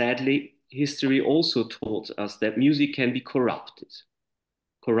 sadly, history also taught us that music can be corrupted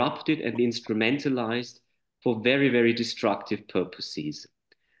and instrumentalized for very, very destructive purposes.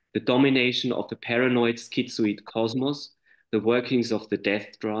 The domination of the paranoid schizoid cosmos, the workings of the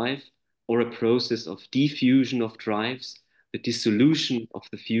death drive, or a process of diffusion of drives, the dissolution of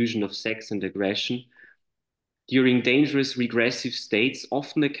the fusion of sex and aggression, during dangerous regressive states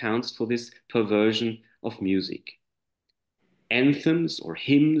often accounts for this perversion of music. Anthems or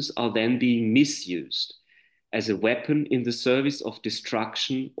hymns are then being misused as a weapon in the service of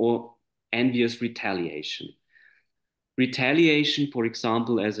destruction or envious retaliation. Retaliation, for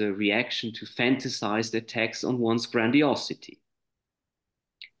example, as a reaction to fantasized attacks on one's grandiosity.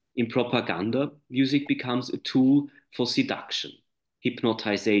 In propaganda, music becomes a tool for seduction,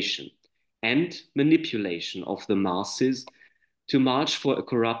 hypnotization, and manipulation of the masses to march for a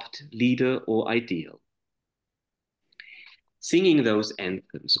corrupt leader or ideal. Singing those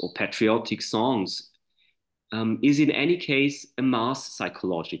anthems or patriotic songs is in any case a mass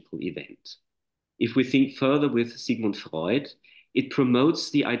psychological event. If we think further with Sigmund Freud, it promotes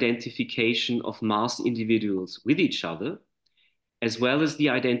the identification of mass individuals with each other, as well as the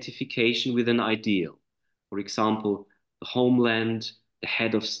identification with an ideal, for example, the homeland, the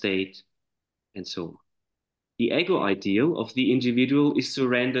head of state, and so on. The ego ideal of the individual is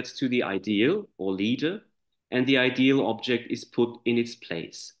surrendered to the ideal or leader, and the ideal object is put in its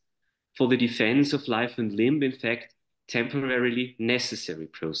place. For the defense of life and limb, in fact, temporarily necessary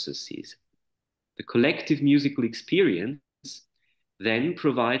processes. The collective musical experience then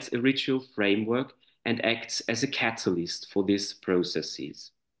provides a ritual framework and acts as a catalyst for these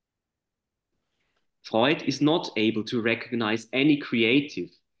processes. Freud is not able to recognize any creative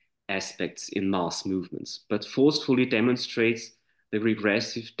aspects in mass movements, but forcefully demonstrates the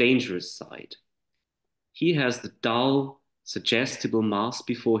regressive, dangerous side. He has the dull, suggestible mass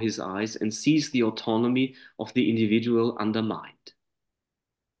before his eyes and sees the autonomy of the individual undermined.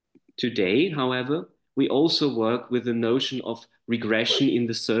 Today, however, we also work with the notion of regression in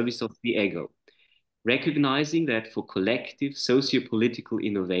the service of the ego, recognizing that for collective socio-political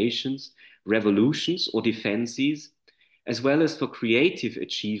innovations, revolutions or defenses, as well as for creative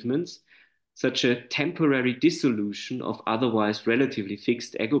achievements, such a temporary dissolution of otherwise relatively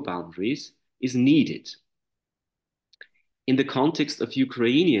fixed ego boundaries is needed. In the context of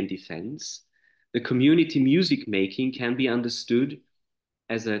Ukrainian defense, the community music making can be understood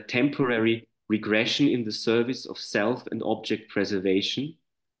as a temporary regression in the service of self and object preservation,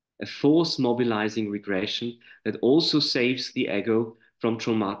 a force mobilizing regression that also saves the ego from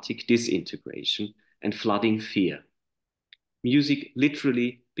traumatic disintegration and flooding fear. Music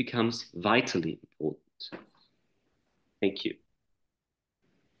literally becomes vitally important. Thank you.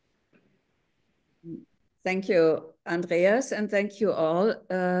 Thank you, Andreas, and thank you all.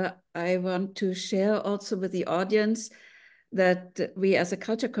 I want to share also with the audience that we as a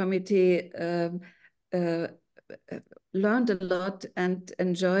culture committee learned a lot and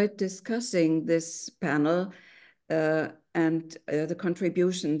enjoyed discussing this panel and the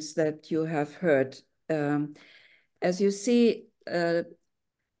contributions that you have heard. As you see,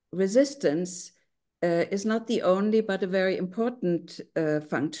 resistance is not the only but a very important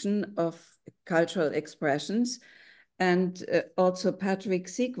function of cultural expressions. And also Patrick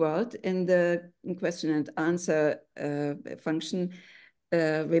Siegwald in the question and answer function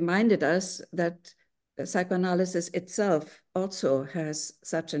reminded us that psychoanalysis itself also has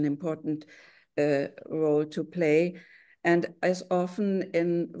such an important role to play. And as often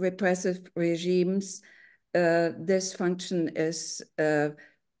in repressive regimes, this function is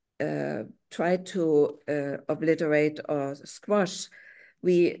tried to obliterate or squash.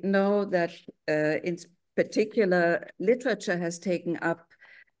 We know that in particular literature has taken up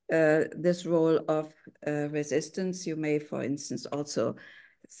this role of resistance. You may, for instance, also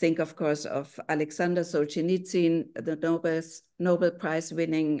think, of course, of Alexander Solzhenitsyn, the Nobel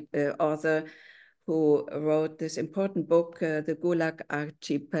Prize-winning author who wrote this important book, The Gulag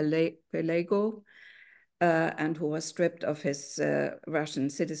Archipelago, and who was stripped of his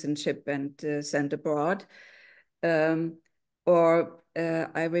Russian citizenship and sent abroad.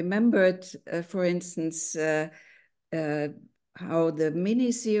 I remembered, for instance, how the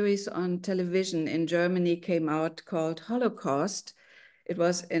mini-series on television in Germany came out called Holocaust. It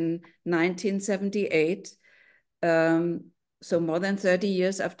was in 1978, so more than 30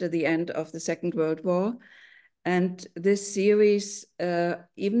 years after the end of the Second World War. And this series,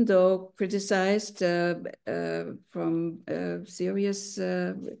 even though criticized from serious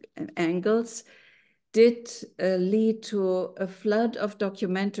angles, did lead to a flood of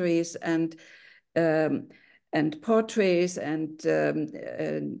documentaries and portraits and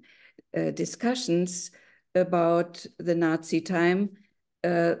discussions about the Nazi time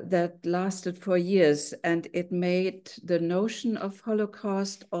that lasted for years. And it made the notion of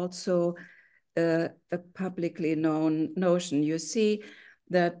Holocaust also a publicly known notion. You see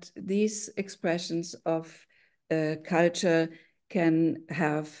that these expressions of culture can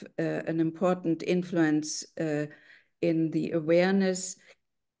have an important influence in the awareness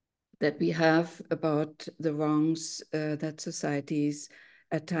that we have about the wrongs that societies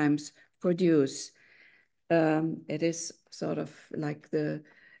at times produce. It is sort of like the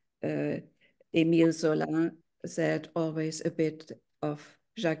Émile Zola said, always a bit of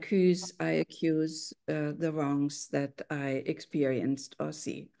j'accuse, I accuse the wrongs that I experienced or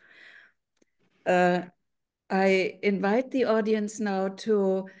see. I invite the audience now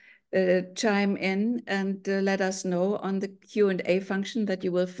to chime in and let us know on the Q&A function that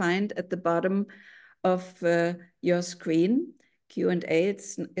you will find at the bottom of your screen. Q&A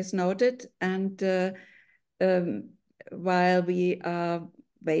is noted, and while we are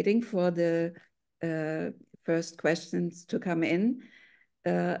waiting for the first questions to come in,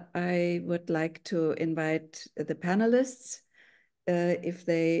 I would like to invite the panelists if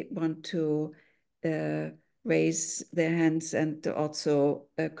they want to raise their hands and also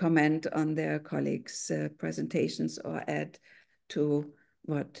comment on their colleagues' presentations or add to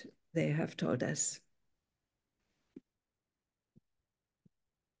what they have told us.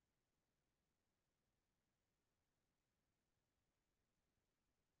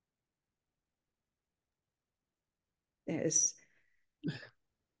 Yes.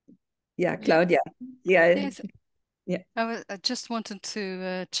 Yeah, Claudia. Yeah. Yes. Yeah. I just wanted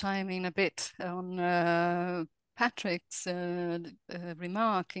to chime in a bit on Patrick's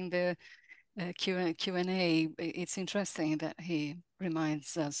remark in the Q&A. It's interesting that he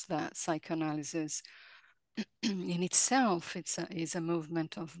reminds us that psychoanalysis in itself is a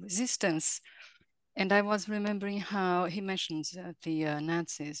movement of resistance. And I was remembering how he mentions the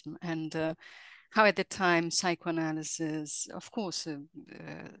Nazism and how at the time psychoanalysis, of course,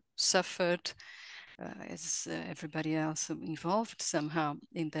 suffered as everybody else involved somehow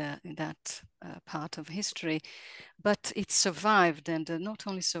in that part of history, but it survived, and not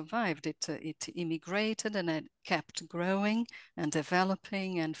only survived, it immigrated, and it kept growing and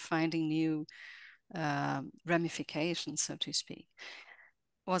developing and finding new ramifications, so to speak.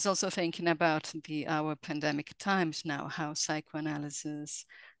 Was also thinking about our pandemic times now, how psychoanalysis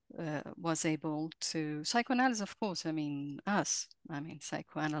was able to, psychoanalysis, of course,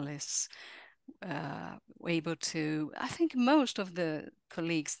 psychoanalysts were able to, I think most of the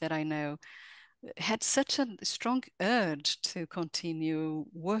colleagues that I know had such a strong urge to continue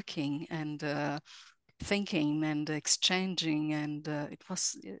working and thinking and exchanging, and it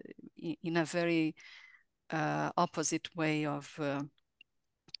was in a very opposite way of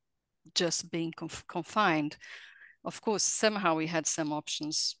just being confined. Of course, somehow we had some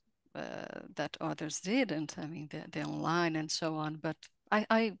options that others didn't. I mean, the online and so on. But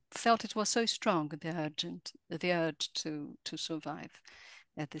I felt it was so strong, the urge to survive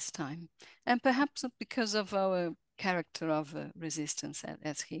at this time, and perhaps because of our character of resistance,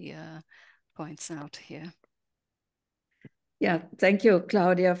 as he points out here. Yeah, thank you,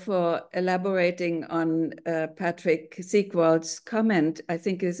 Claudia, for elaborating on Patrick Sequold's comment. I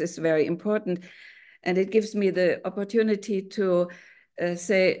think this is very important, and it gives me the opportunity to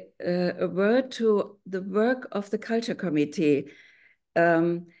say a word to the work of the Culture Committee.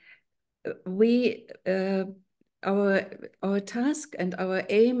 Our task and our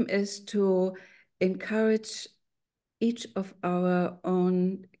aim is to encourage each of our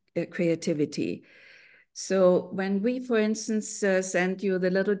own creativity. So when we, for instance, send you the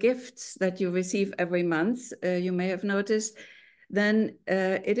little gifts that you receive every month, you may have noticed, then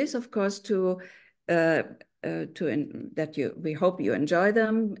it is, of course, we hope you enjoy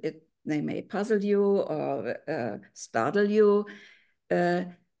them. They may puzzle you or startle you,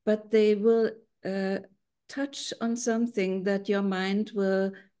 but they will touch on something that your mind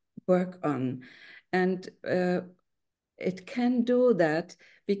will work on. And it can do that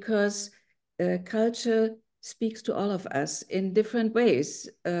because culture speaks to all of us in different ways.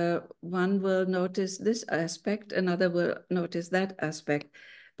 One will notice this aspect, another will notice that aspect.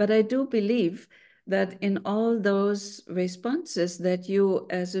 But I do believe that in all those responses that you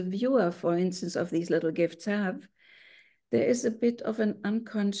as a viewer, for instance, of these little gifts have, there is a bit of an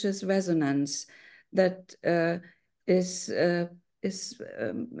unconscious resonance that is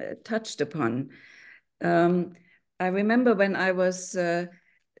touched upon. I remember when I was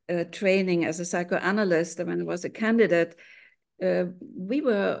training as a psychoanalyst and when I was a candidate, we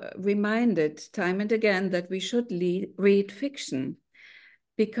were reminded time and again that we should read fiction,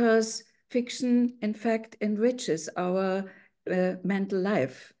 because fiction, in fact, enriches our mental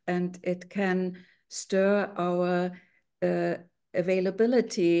life, and it can stir our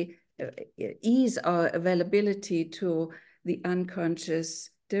availability, ease our availability to the unconscious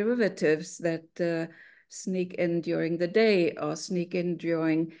derivatives that sneak in during the day or sneak in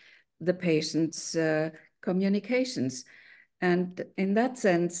during the patient's communications. And in that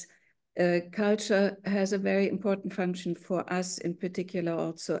sense, culture has a very important function for us, in particular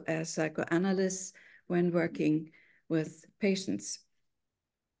also as psychoanalysts when working with patients.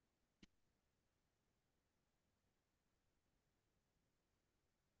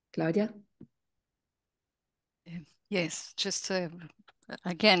 Claudia? Yes, just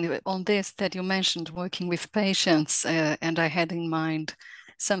again, on this that you mentioned, working with patients, and I had in mind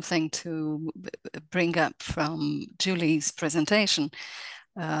something to bring up from Julie's presentation.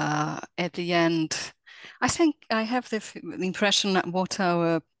 At the end, I think I have the impression that what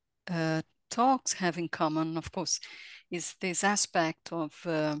our talks have in common, of course, is this aspect of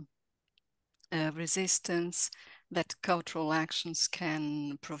resistance that cultural actions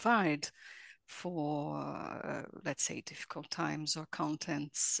can provide for, let's say, difficult times or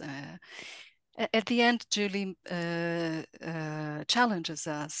contents. At the end, Julie challenges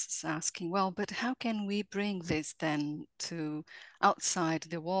us, asking, well, but how can we bring this then to outside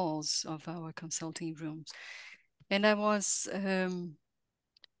the walls of our consulting rooms? And I was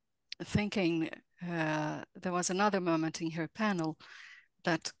thinking, there was another moment in her panel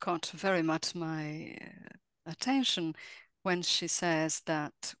that caught very much my attention when she says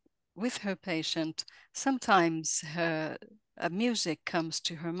that with her patient, sometimes music comes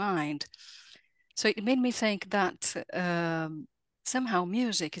to her mind. So it made me think that somehow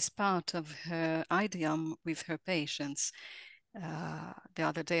music is part of her idiom with her patients. The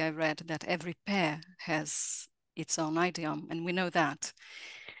other day I read that every pair has its own idiom, and we know that.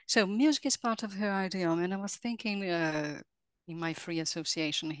 So music is part of her idiom, and I was thinking in my free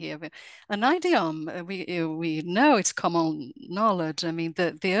association here, an idiom, we know it's common knowledge. I mean,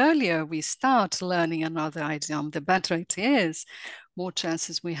 the earlier we start learning another idiom, the better it is, more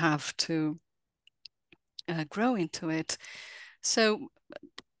chances we have to grow into it. So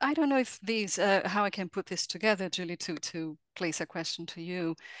I don't know if these, how I can put this together, Julie, to place a question to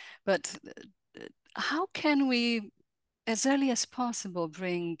you, but how can we, as early as possible,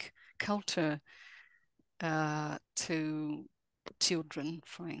 bring culture to children,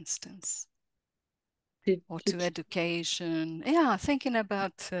 for instance, or to education. Yeah, thinking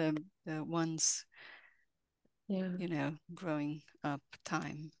about the ones, you know, growing up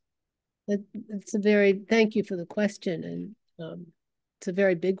time. It's a very, thank you for the question. And it's a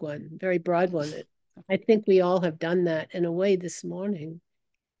very big one, very broad one. I think we all have done that in a way this morning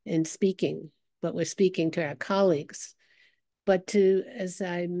in speaking, but we're speaking to our colleagues. But to, as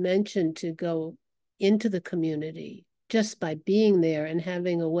I mentioned, to go into the community just by being there and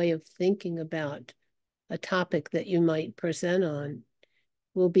having a way of thinking about a topic that you might present on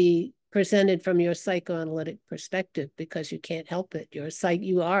will be presented from your psychoanalytic perspective, because you can't help it.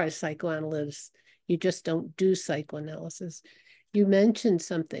 You are a psychoanalyst. You just don't do psychoanalysis. You mentioned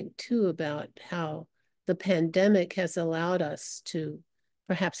something too about how the pandemic has allowed us to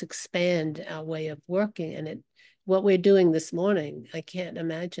perhaps expand our way of working. And what we're doing this morning, I can't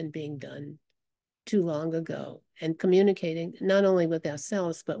imagine being done too long ago, and communicating not only with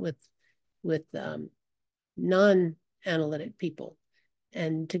ourselves, but with non-analytic people,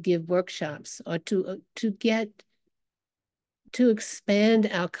 and to give workshops, or to expand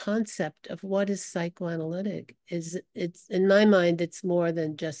our concept of what is psychoanalytic. It's in my mind, it's more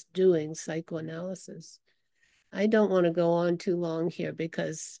than just doing psychoanalysis. I don't want to go on too long here,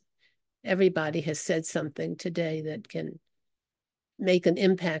 because everybody has said something today that can make an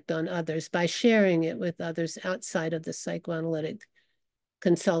impact on others by sharing it with others outside of the psychoanalytic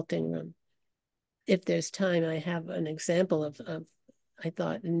consulting room. If there's time, I have an example of I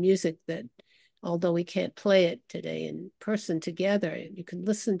thought in music that, although we can't play it today in person together, you can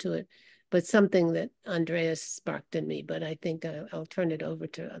listen to it, but something that Andreas sparked in me. But I think I'll turn it over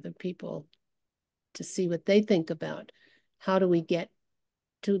to other people to see what they think about. How do we get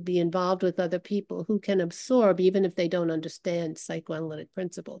to be involved with other people who can absorb, even if they don't understand psychoanalytic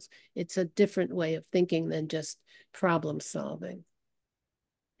principles? It's a different way of thinking than just problem solving.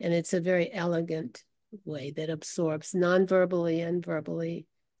 And it's a very elegant way that absorbs non-verbally and verbally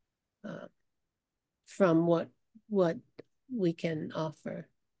from what we can offer.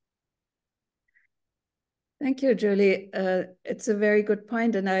 Thank you, Julie. It's a very good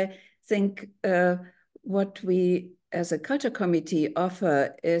point. And I think what we as a culture committee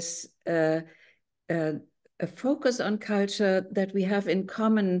offer is a focus on culture that we have in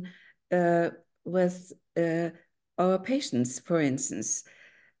common with our patients, for instance.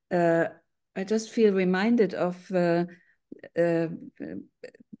 I just feel reminded of the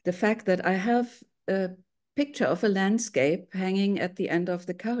fact that I have a picture of a landscape hanging at the end of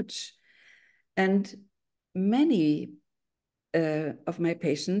the couch. And many of my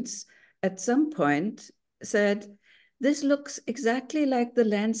patients at some point said, this looks exactly like the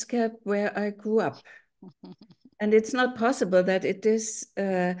landscape where I grew up. And it's not possible that it is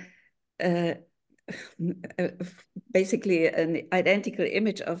basically an identical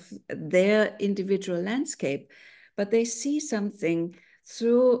image of their individual landscape, but they see something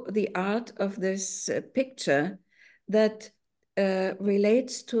through the art of this picture that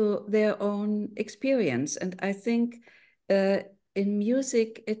relates to their own experience. And I think in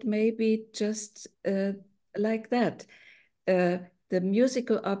music, it may be just like that. The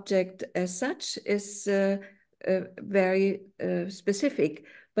musical object as such is very specific,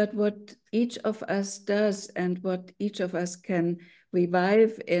 but what each of us does and what each of us can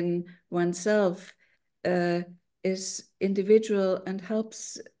revive in oneself is individual and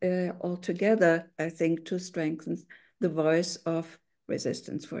helps altogether, I think, to strengthen the voice of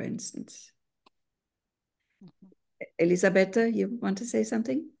resistance, for instance. Elisabetta, you want to say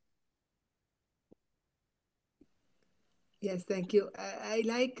something? Yes, thank you. I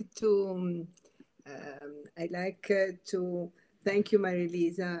like to thank you,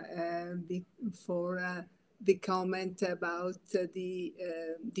 Maria-Lisa, for the comment about the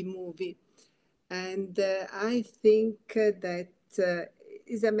movie. And I think that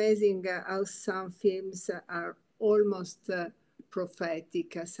it's amazing how some films are almost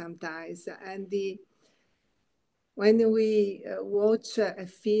prophetic sometimes. And when we watch a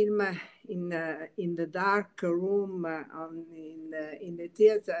film in the dark room in the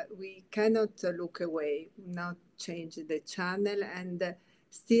theater, we cannot look away, not change the channel, and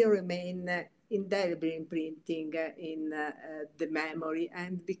still remain indelibly imprinting in the memory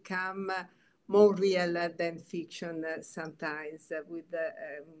and become more real than fiction sometimes, with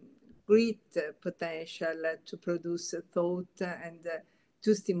great potential to produce thought and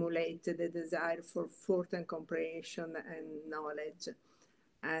to stimulate the desire for further comprehension and knowledge.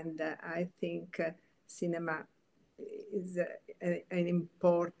 And I think cinema is an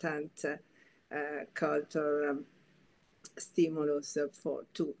important cultural stimulus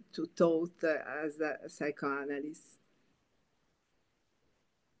to thought as a psychoanalyst.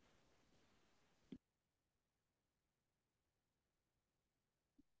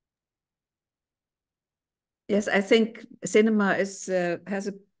 Yes, I think cinema is has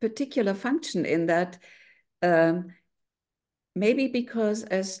a particular function in that, maybe because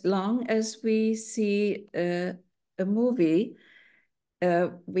as long as we see a movie,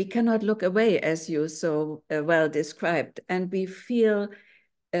 we cannot look away, as you so well described, and we feel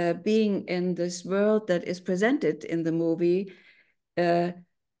being in this world that is presented in the movie,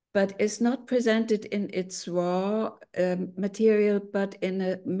 but is not presented in its raw material, but in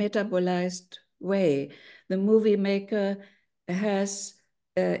a metabolized way. The movie maker has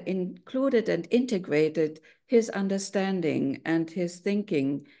included and integrated his understanding and his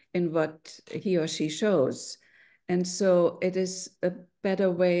thinking in what he or she shows. And so it is a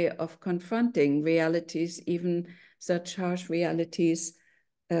better way of confronting realities, even such harsh realities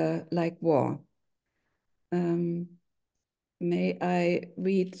like war. May I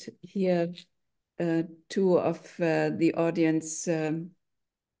read here two of the audience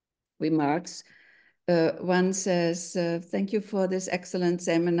remarks. One says, thank you for this excellent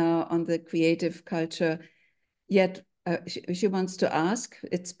seminar on the creative culture. Yet she wants to ask,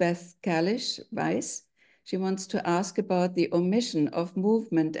 it's Beth Kalish, Weiss. She wants to ask about the omission of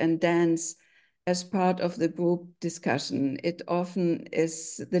movement and dance as part of the group discussion. It often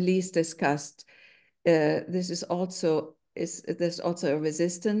is the least discussed. There's also a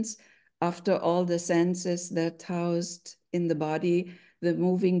resistance after all the senses that housed in the body, the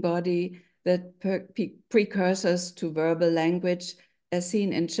moving body, that precursors to verbal language as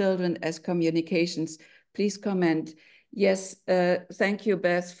seen in children as communications. Please comment. Yes, thank you,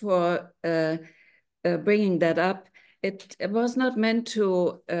 Beth, for bringing that up. It was not meant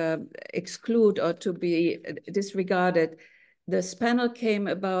to exclude or to be disregarded. This panel came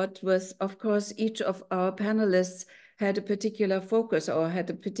about with, of course, each of our panelists had a particular focus or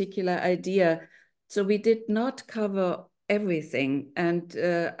had a particular idea. So we did not cover everything. And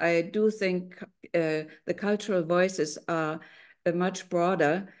I do think the cultural voices are much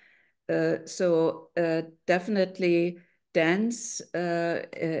broader. So definitely dance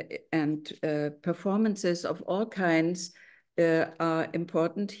and performances of all kinds are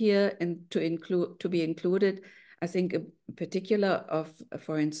important here and to be included. I think in particular of,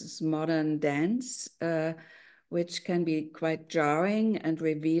 for instance, modern dance, which can be quite jarring and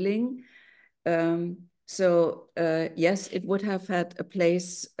revealing. So yes, it would have had a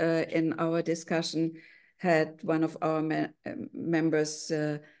place in our discussion had one of our members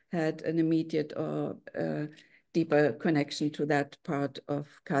had an immediate or deeper connection to that part of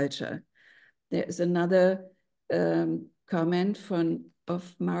culture. There is another comment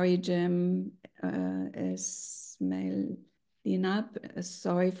of Marijem Esmailina.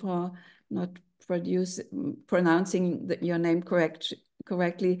 Sorry for not pronouncing your name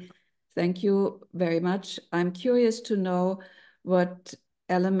correctly. Thank you very much. I'm curious to know what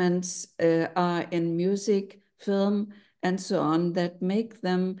elements are in music, film, and so on that make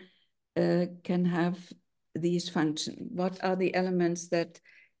them can have these functions. What are the elements that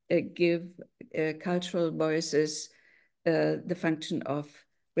give cultural voices the function of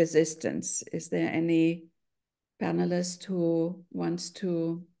resistance? Is there any panelist who wants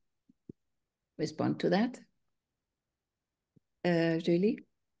to respond to that? Julie?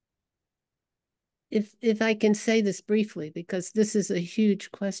 If I can say this briefly, because this is a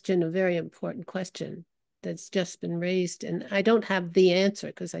huge question, a very important question that's just been raised, and I don't have the answer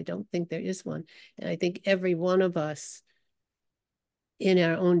because I don't think there is one. And I think every one of us in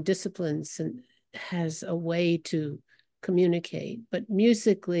our own disciplines has a way to communicate. But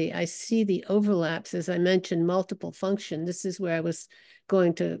musically, I see the overlaps, as I mentioned, multiple function. This is where I was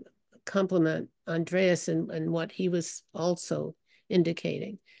going to compliment Andreas and what he was also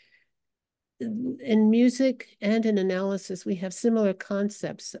indicating. In music and in analysis, we have similar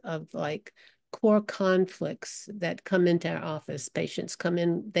concepts of like core conflicts that come into our office. Patients come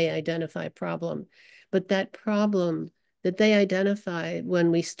in, they identify a problem, but that problem that they identify when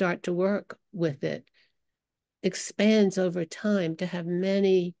we start to work with it expands over time to have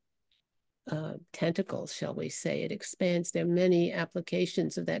many tentacles, shall we say. It expands. There are many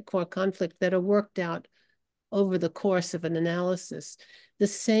applications of that core conflict that are worked out over the course of an analysis. The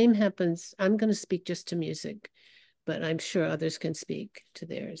same happens, I'm going to speak just to music, but I'm sure others can speak to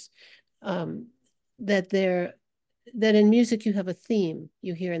theirs. That in music you have a theme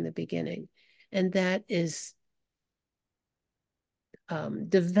you hear in the beginning, and that is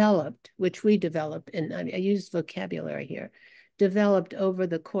developed, which we develop, and I use vocabulary here, developed over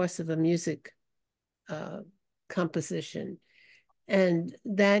the course of a music composition. And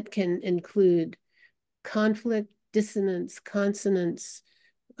that can include conflict, dissonance, consonance,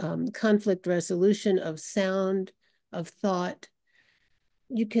 conflict resolution of sound, of thought,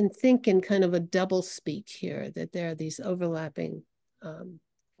 you can think in kind of a double speak here, that there are these overlapping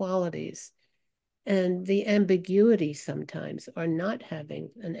qualities, and the ambiguity sometimes, or not having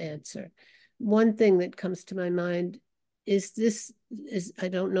an answer. One thing that comes to my mind is I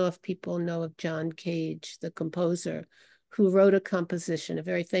don't know if people know of John Cage, the composer, who wrote a composition, a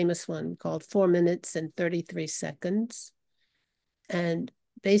very famous one called 4 minutes and 33 seconds. And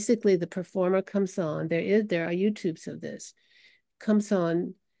basically the performer comes on, there are YouTubes of this, comes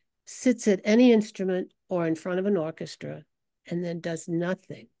on, sits at any instrument or in front of an orchestra, and then does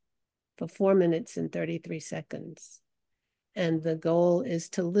nothing for 4 minutes and 33 seconds. And the goal is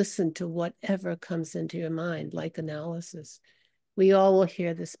to listen to whatever comes into your mind, like analysis. We all will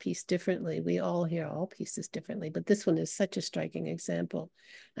hear this piece differently. We all hear all pieces differently, but this one is such a striking example.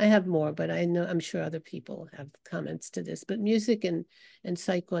 I have more, but I'm sure other people have comments to this. But music and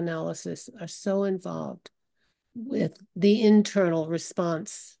psychoanalysis are so involved with the internal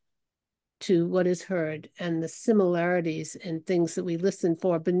response to what is heard and the similarities in things that we listen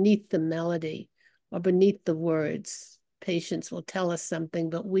for beneath the melody or beneath the words. Patients will tell us something,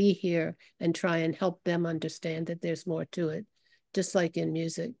 but we hear and try and help them understand that there's more to it. Just like in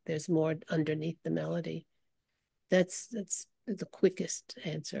music, there's more underneath the melody. That's the quickest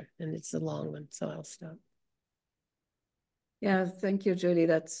answer, and it's a long one, so I'll stop. Yeah, thank you, Julie.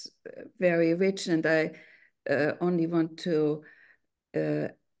 That's very rich, and I only want to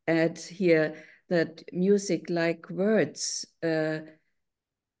add here that music, like words,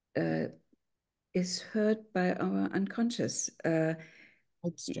 is heard by our unconscious.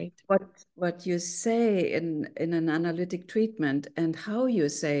 What you say in an analytic treatment and how you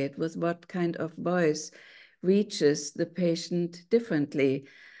say it, with what kind of voice, reaches the patient differently.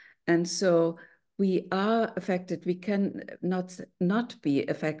 And so we are affected. We can not be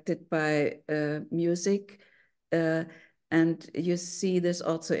affected by music. And you see this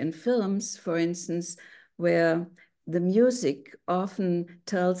also in films, for instance, where the music often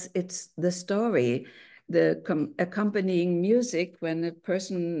tells the story. The accompanying music when a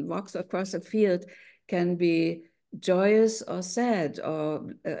person walks across a field can be joyous or sad,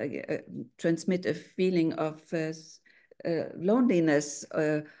 or transmit a feeling of loneliness,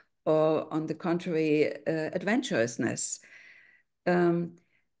 or on the contrary, adventurousness.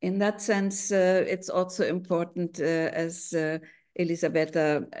 In that sense, it's also important, as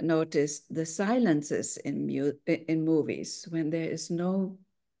Elisabetta noticed, the silences in movies when there is no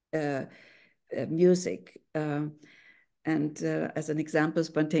music. And as an example,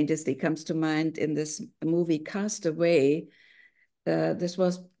 spontaneously comes to mind in this movie Cast Away. This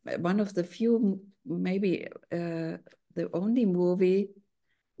was one of the few, maybe the only movie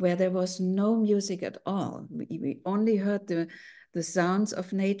where there was no music at all. We only heard the sounds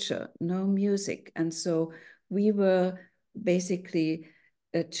of nature, no music. And so we were basically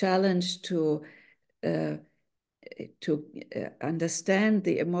challenged to understand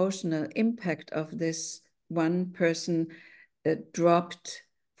the emotional impact of this one person dropped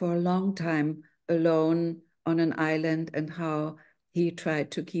for a long time alone on an island, and how he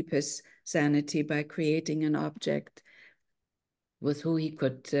tried to keep his sanity by creating an object with who he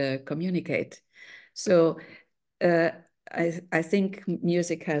could communicate. So I think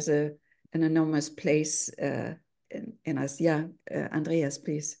music has an enormous place in us. Yeah, Andreas,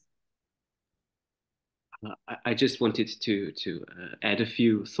 please. I just wanted to add a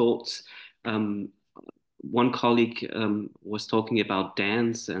few thoughts. One colleague was talking about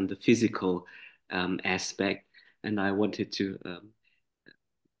dance and the physical aspect, and I wanted to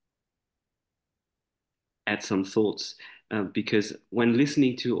add some thoughts, because when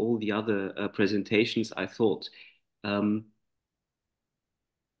listening to all the other presentations, I thought, I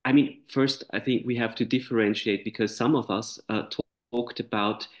mean, first, I think we have to differentiate, because some of us talked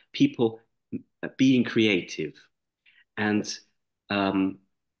about people being creative and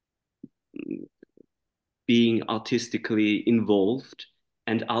being artistically involved,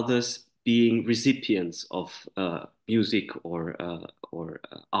 and others being recipients of music or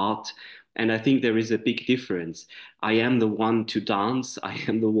art. And I think there is a big difference. I am the one to dance. I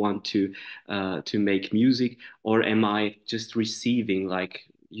am the one to make music, or am I just receiving, like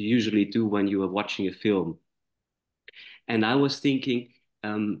you usually do when you are watching a film? And I was thinking,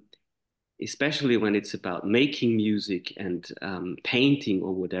 especially when it's about making music and painting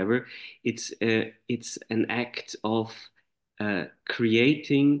or whatever, it's an act of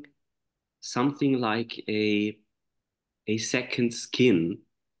creating something like a second skin,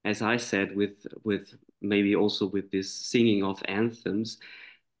 as I said, with maybe also with this singing of anthems,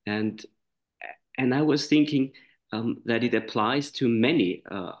 and I was thinking that it applies to many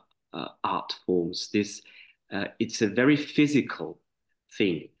art forms. It's a very physical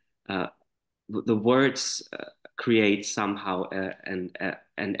thing. The words create somehow an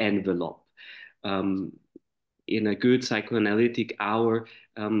envelope. In a good psychoanalytic hour,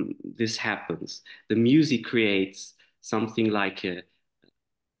 this happens. The music creates something like an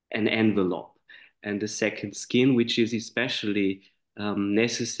envelope and a second skin, which is especially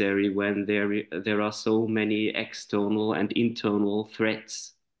necessary when there are so many external and internal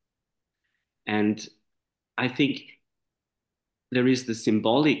threats. And I think there is the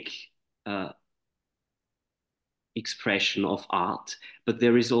symbolic expression of art, but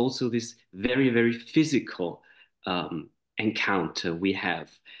there is also this very, very physical encounter we have.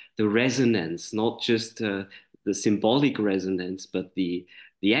 The resonance, not just the symbolic resonance, but the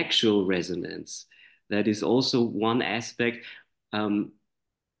actual resonance. That is also one aspect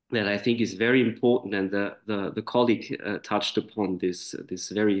that I think is very important, and the colleague touched upon this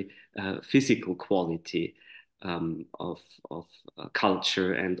very physical quality of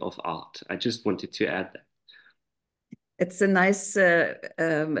culture and of art. I just wanted to add that. It's a nice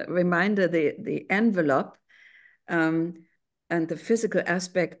reminder, the envelope and the physical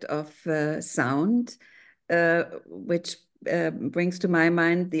aspect of sound, which brings to my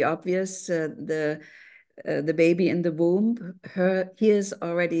mind the obvious, the baby in the womb hears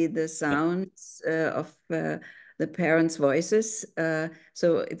already the sounds of the parents' voices.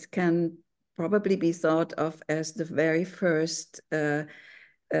 So it can probably be thought of as the very first of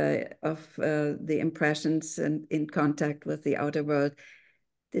the impressions and in contact with the outer world.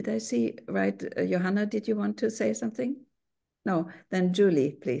 Did I see right? Johanna, did you want to say something? No, then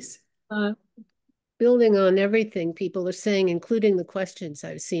Julie, please. Building on everything people are saying, including the questions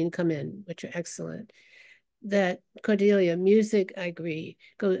I've seen come in, which are excellent, that Cordelia, music, I agree,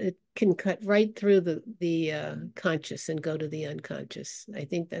 it can cut right through the conscious and go to the unconscious. I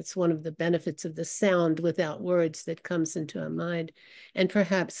think that's one of the benefits of the sound without words that comes into our mind, and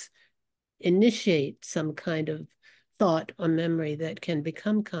perhaps initiate some kind of thought or memory that can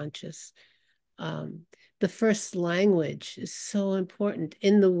become conscious. The first language is so important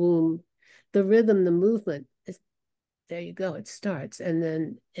in the womb. The rhythm, the movement, there you go, it starts. And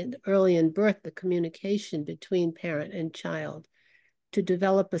then early in birth, the communication between parent and child to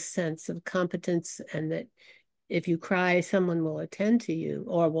develop a sense of competence, and that if you cry, someone will attend to you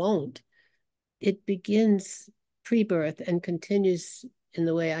or won't. It begins pre-birth and continues in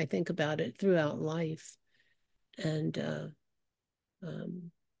the way I think about it throughout life. And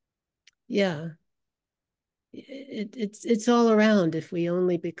yeah, it's all around if we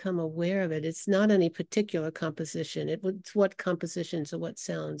only become aware of it. It's not any particular composition. It's what compositions or what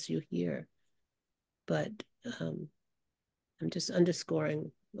sounds you hear. But I'm just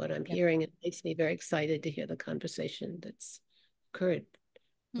underscoring what I'm hearing. It makes me very excited to hear the conversation that's occurred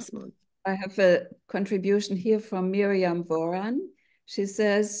this month. I have a contribution here from Miriam Voran. She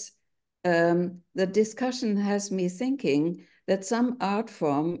says, the discussion has me thinking that some art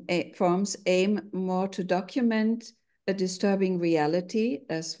forms aim more to document a disturbing reality,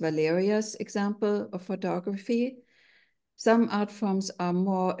 as Valeria's example of photography. Some art forms are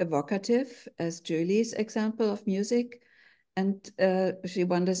more evocative, as Julie's example of music. And she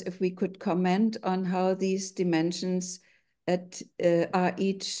wonders if we could comment on how these dimensions are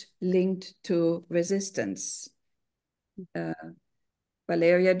each linked to resistance.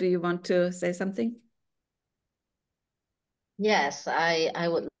 Valeria, do you want to say something? Yes, I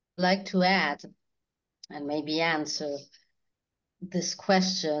would like to add and maybe answer this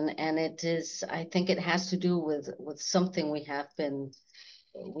question, and it is, I think it has to do with something we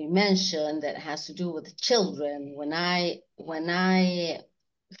mentioned that has to do with children. When I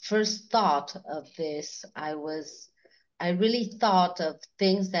first thought of this, I really thought of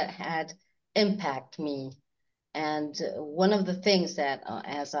things that had impact me. And one of the things that,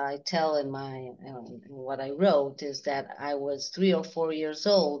 as I tell in what I wrote, is that I was 3 or 4 years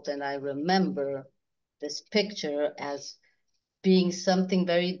old, and I remember this picture as being something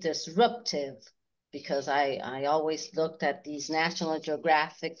very disruptive, because I always looked at these National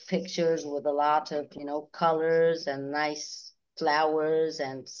Geographic pictures with a lot of, colors and nice flowers,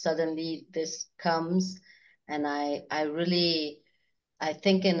 and suddenly this comes, and I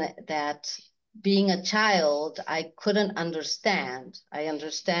think in that, being a child, I couldn't understand. I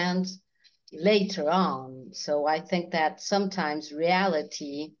understand later on. So I think that sometimes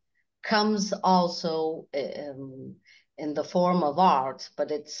reality comes also in the form of art,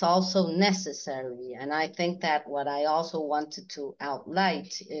 but it's also necessary. And I think that what I also wanted to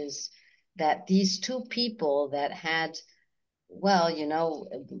outlight is that these two people that had, well,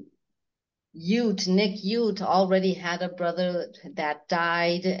 Nick Ute already had a brother that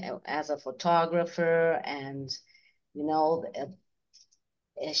died as a photographer, and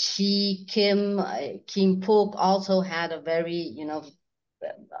Kim Pook also had a very, you know,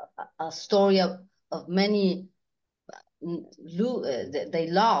 a story of many, they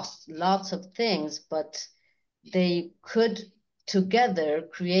lost lots of things, but they could together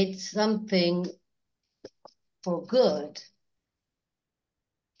create something for good,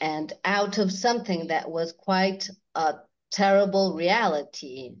 and out of something that was quite a terrible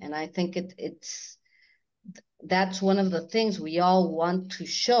reality. And I think that's one of the things we all want to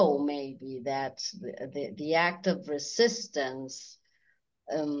show, maybe, that the act of resistance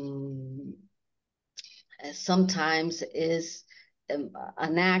sometimes is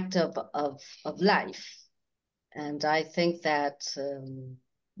an act of life. And I think that,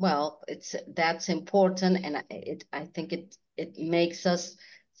 well, that's important, and I think it makes us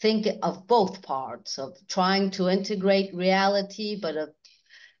think of both parts, of trying to integrate reality, but of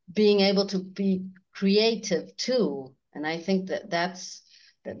being able to be creative too. And I think that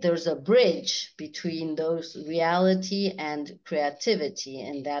there's a bridge between those reality and creativity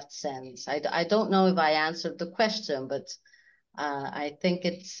in that sense. I don't know if I answered the question, but I think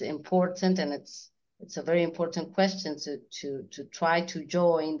it's important, and it's a very important question to try to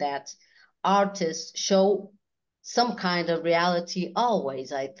join that artists show some kind of reality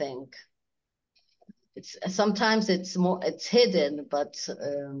always. I think sometimes it's hidden, but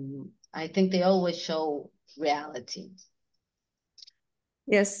I think they always show reality.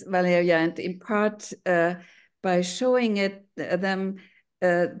 Yes, Valeria, and in part by showing it them,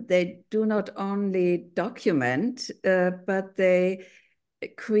 they do not only document, but they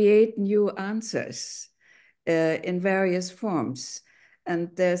create new answers in various forms.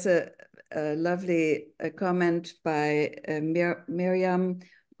 And there's a lovely comment by Miriam,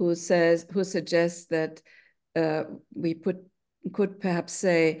 who suggests that we could perhaps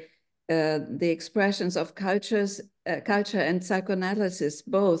say the expressions of culture and psychoanalysis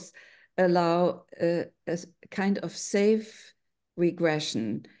both allow a kind of safe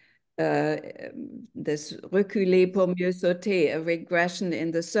regression. This reculer pour mieux sauter, a regression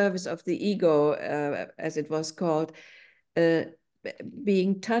in the service of the ego, as it was called,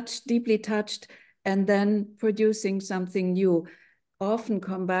 being touched, deeply touched, and then producing something new, often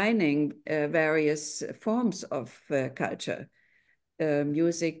combining various forms of culture,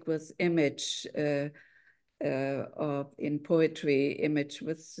 music with image, or in poetry, image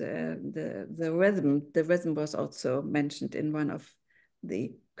with the rhythm. The rhythm was also mentioned in one of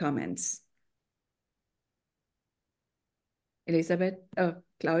the comments. Elisabetta,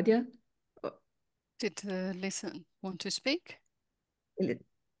 Claudia? Did Lisa want to speak?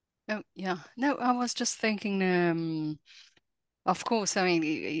 Oh, yeah. No, I was just thinking, of course, I mean,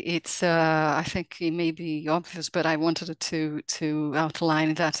 it's, I think it may be obvious, but I wanted to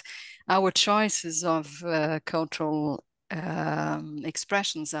outline that our choices of cultural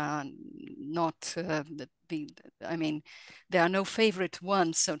expressions are not, I mean, there are no favorite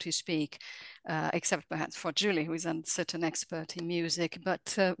ones, so to speak, except perhaps for Julie, who is such an expert in music,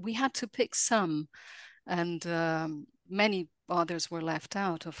 but we had to pick some, and many others were left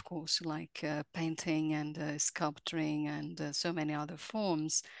out, of course, like painting and sculpturing and so many other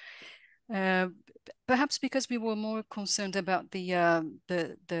forms. Perhaps because we were more concerned about the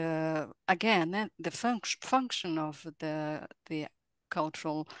function of the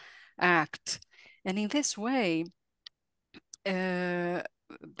cultural act, and in this way, the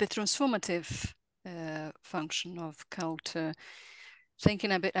transformative function of culture.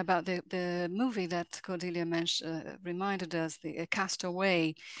 Thinking a bit about the movie that Cordelia mentioned, reminded us, the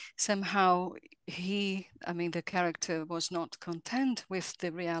Castaway. Somehow the character was not content with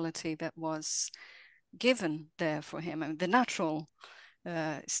the reality that was given there for him. I mean, the natural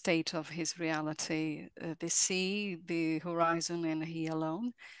state of his reality, the sea, the horizon, and he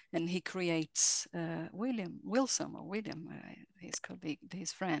alone. And he creates William, his colleague,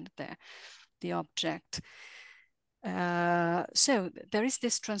 his friend there, the object. So there is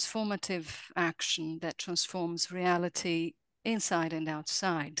this transformative action that transforms reality inside and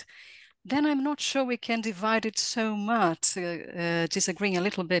outside. Then I'm not sure we can divide it so much, disagreeing a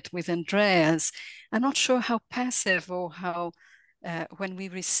little bit with Andreas. I'm not sure how passive or how, when we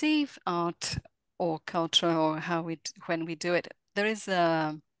receive art or culture, or when we do it. There is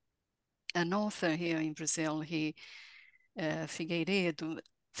an author here in Brazil, Figueiredo,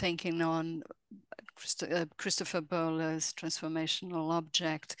 thinking on Christopher Bowler's transformational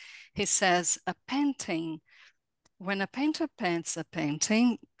object. He says a painting, when a painter paints a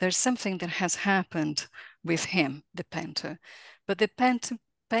painting, there's something that has happened with him, the painter. But the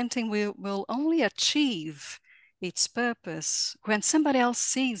painting will only achieve its purpose when somebody else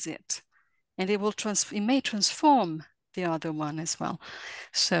sees it, and it may transform the other one as well.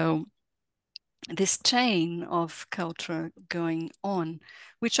 So this chain of culture going on,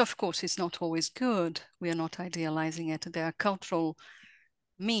 which of course is not always good. We are not idealizing it. There are cultural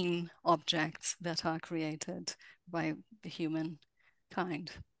mean objects that are created by the human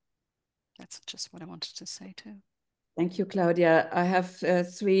kind. That's just what I wanted to say too. Thank you, Claudia. I have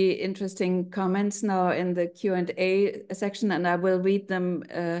 3 interesting comments now in the Q&A section, and I will read them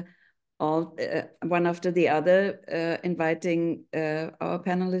all one after the other, inviting our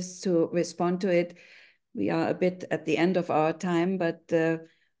panelists to respond to it. We are a bit at the end of our time, but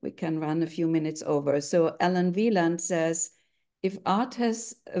we can run a few minutes over. So Alan Wieland says, if art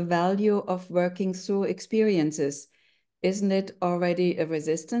has a value of working through experiences, isn't it already a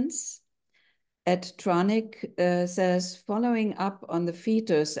resistance? Ed Tronick says, following up on the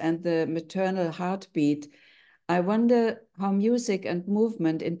fetus and the maternal heartbeat, I wonder how music and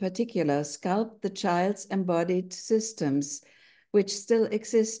movement in particular sculpt the child's embodied systems, which still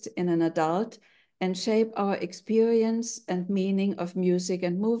exist in an adult and shape our experience and meaning of music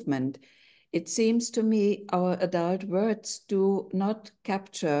and movement. It seems to me our adult words do not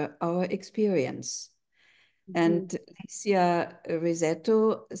capture our experience. And Licia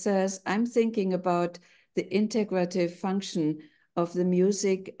Risetto says, I'm thinking about the integrative function of the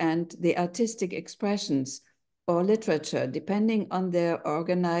music and the artistic expressions or literature, depending on their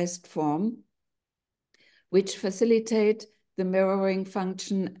organized form, which facilitate the mirroring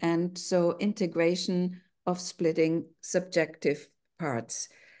function and so integration of splitting subjective parts.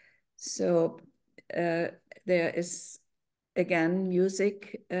 So there is, again,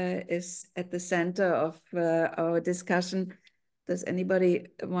 music is at the center of our discussion. Does anybody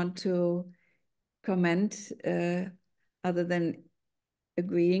want to comment other than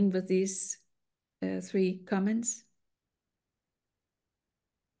agreeing with these 3 comments?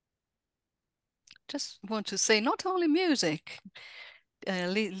 Just want to say, not only music.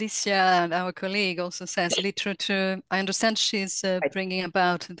 Licia, our colleague, also says literature. I understand she's bringing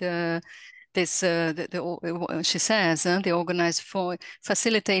about she says the organized for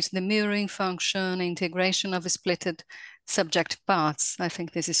facilitate the mirroring function, integration of the splitted subject parts. I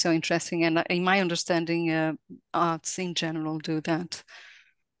think this is so interesting, and in my understanding, arts in general do that.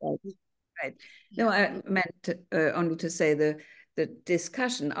 Right. No, I meant only to say the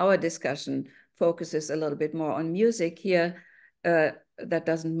discussion, our discussion, focuses a little bit more on music here. That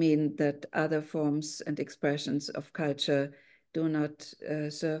doesn't mean that other forms and expressions of culture do not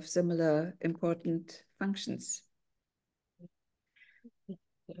serve similar important functions.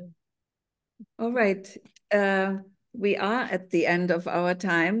 All right. We are at the end of our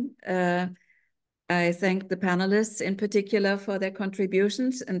time. I thank the panelists in particular for their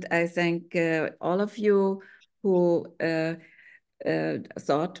contributions, and I thank all of you who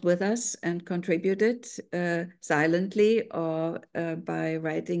thought with us and contributed silently or by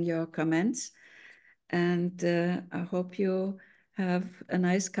writing your comments. And I hope you have a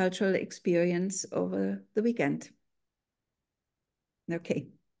nice cultural experience over the weekend. Okay.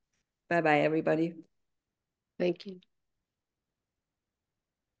 Bye-bye, everybody. Thank you.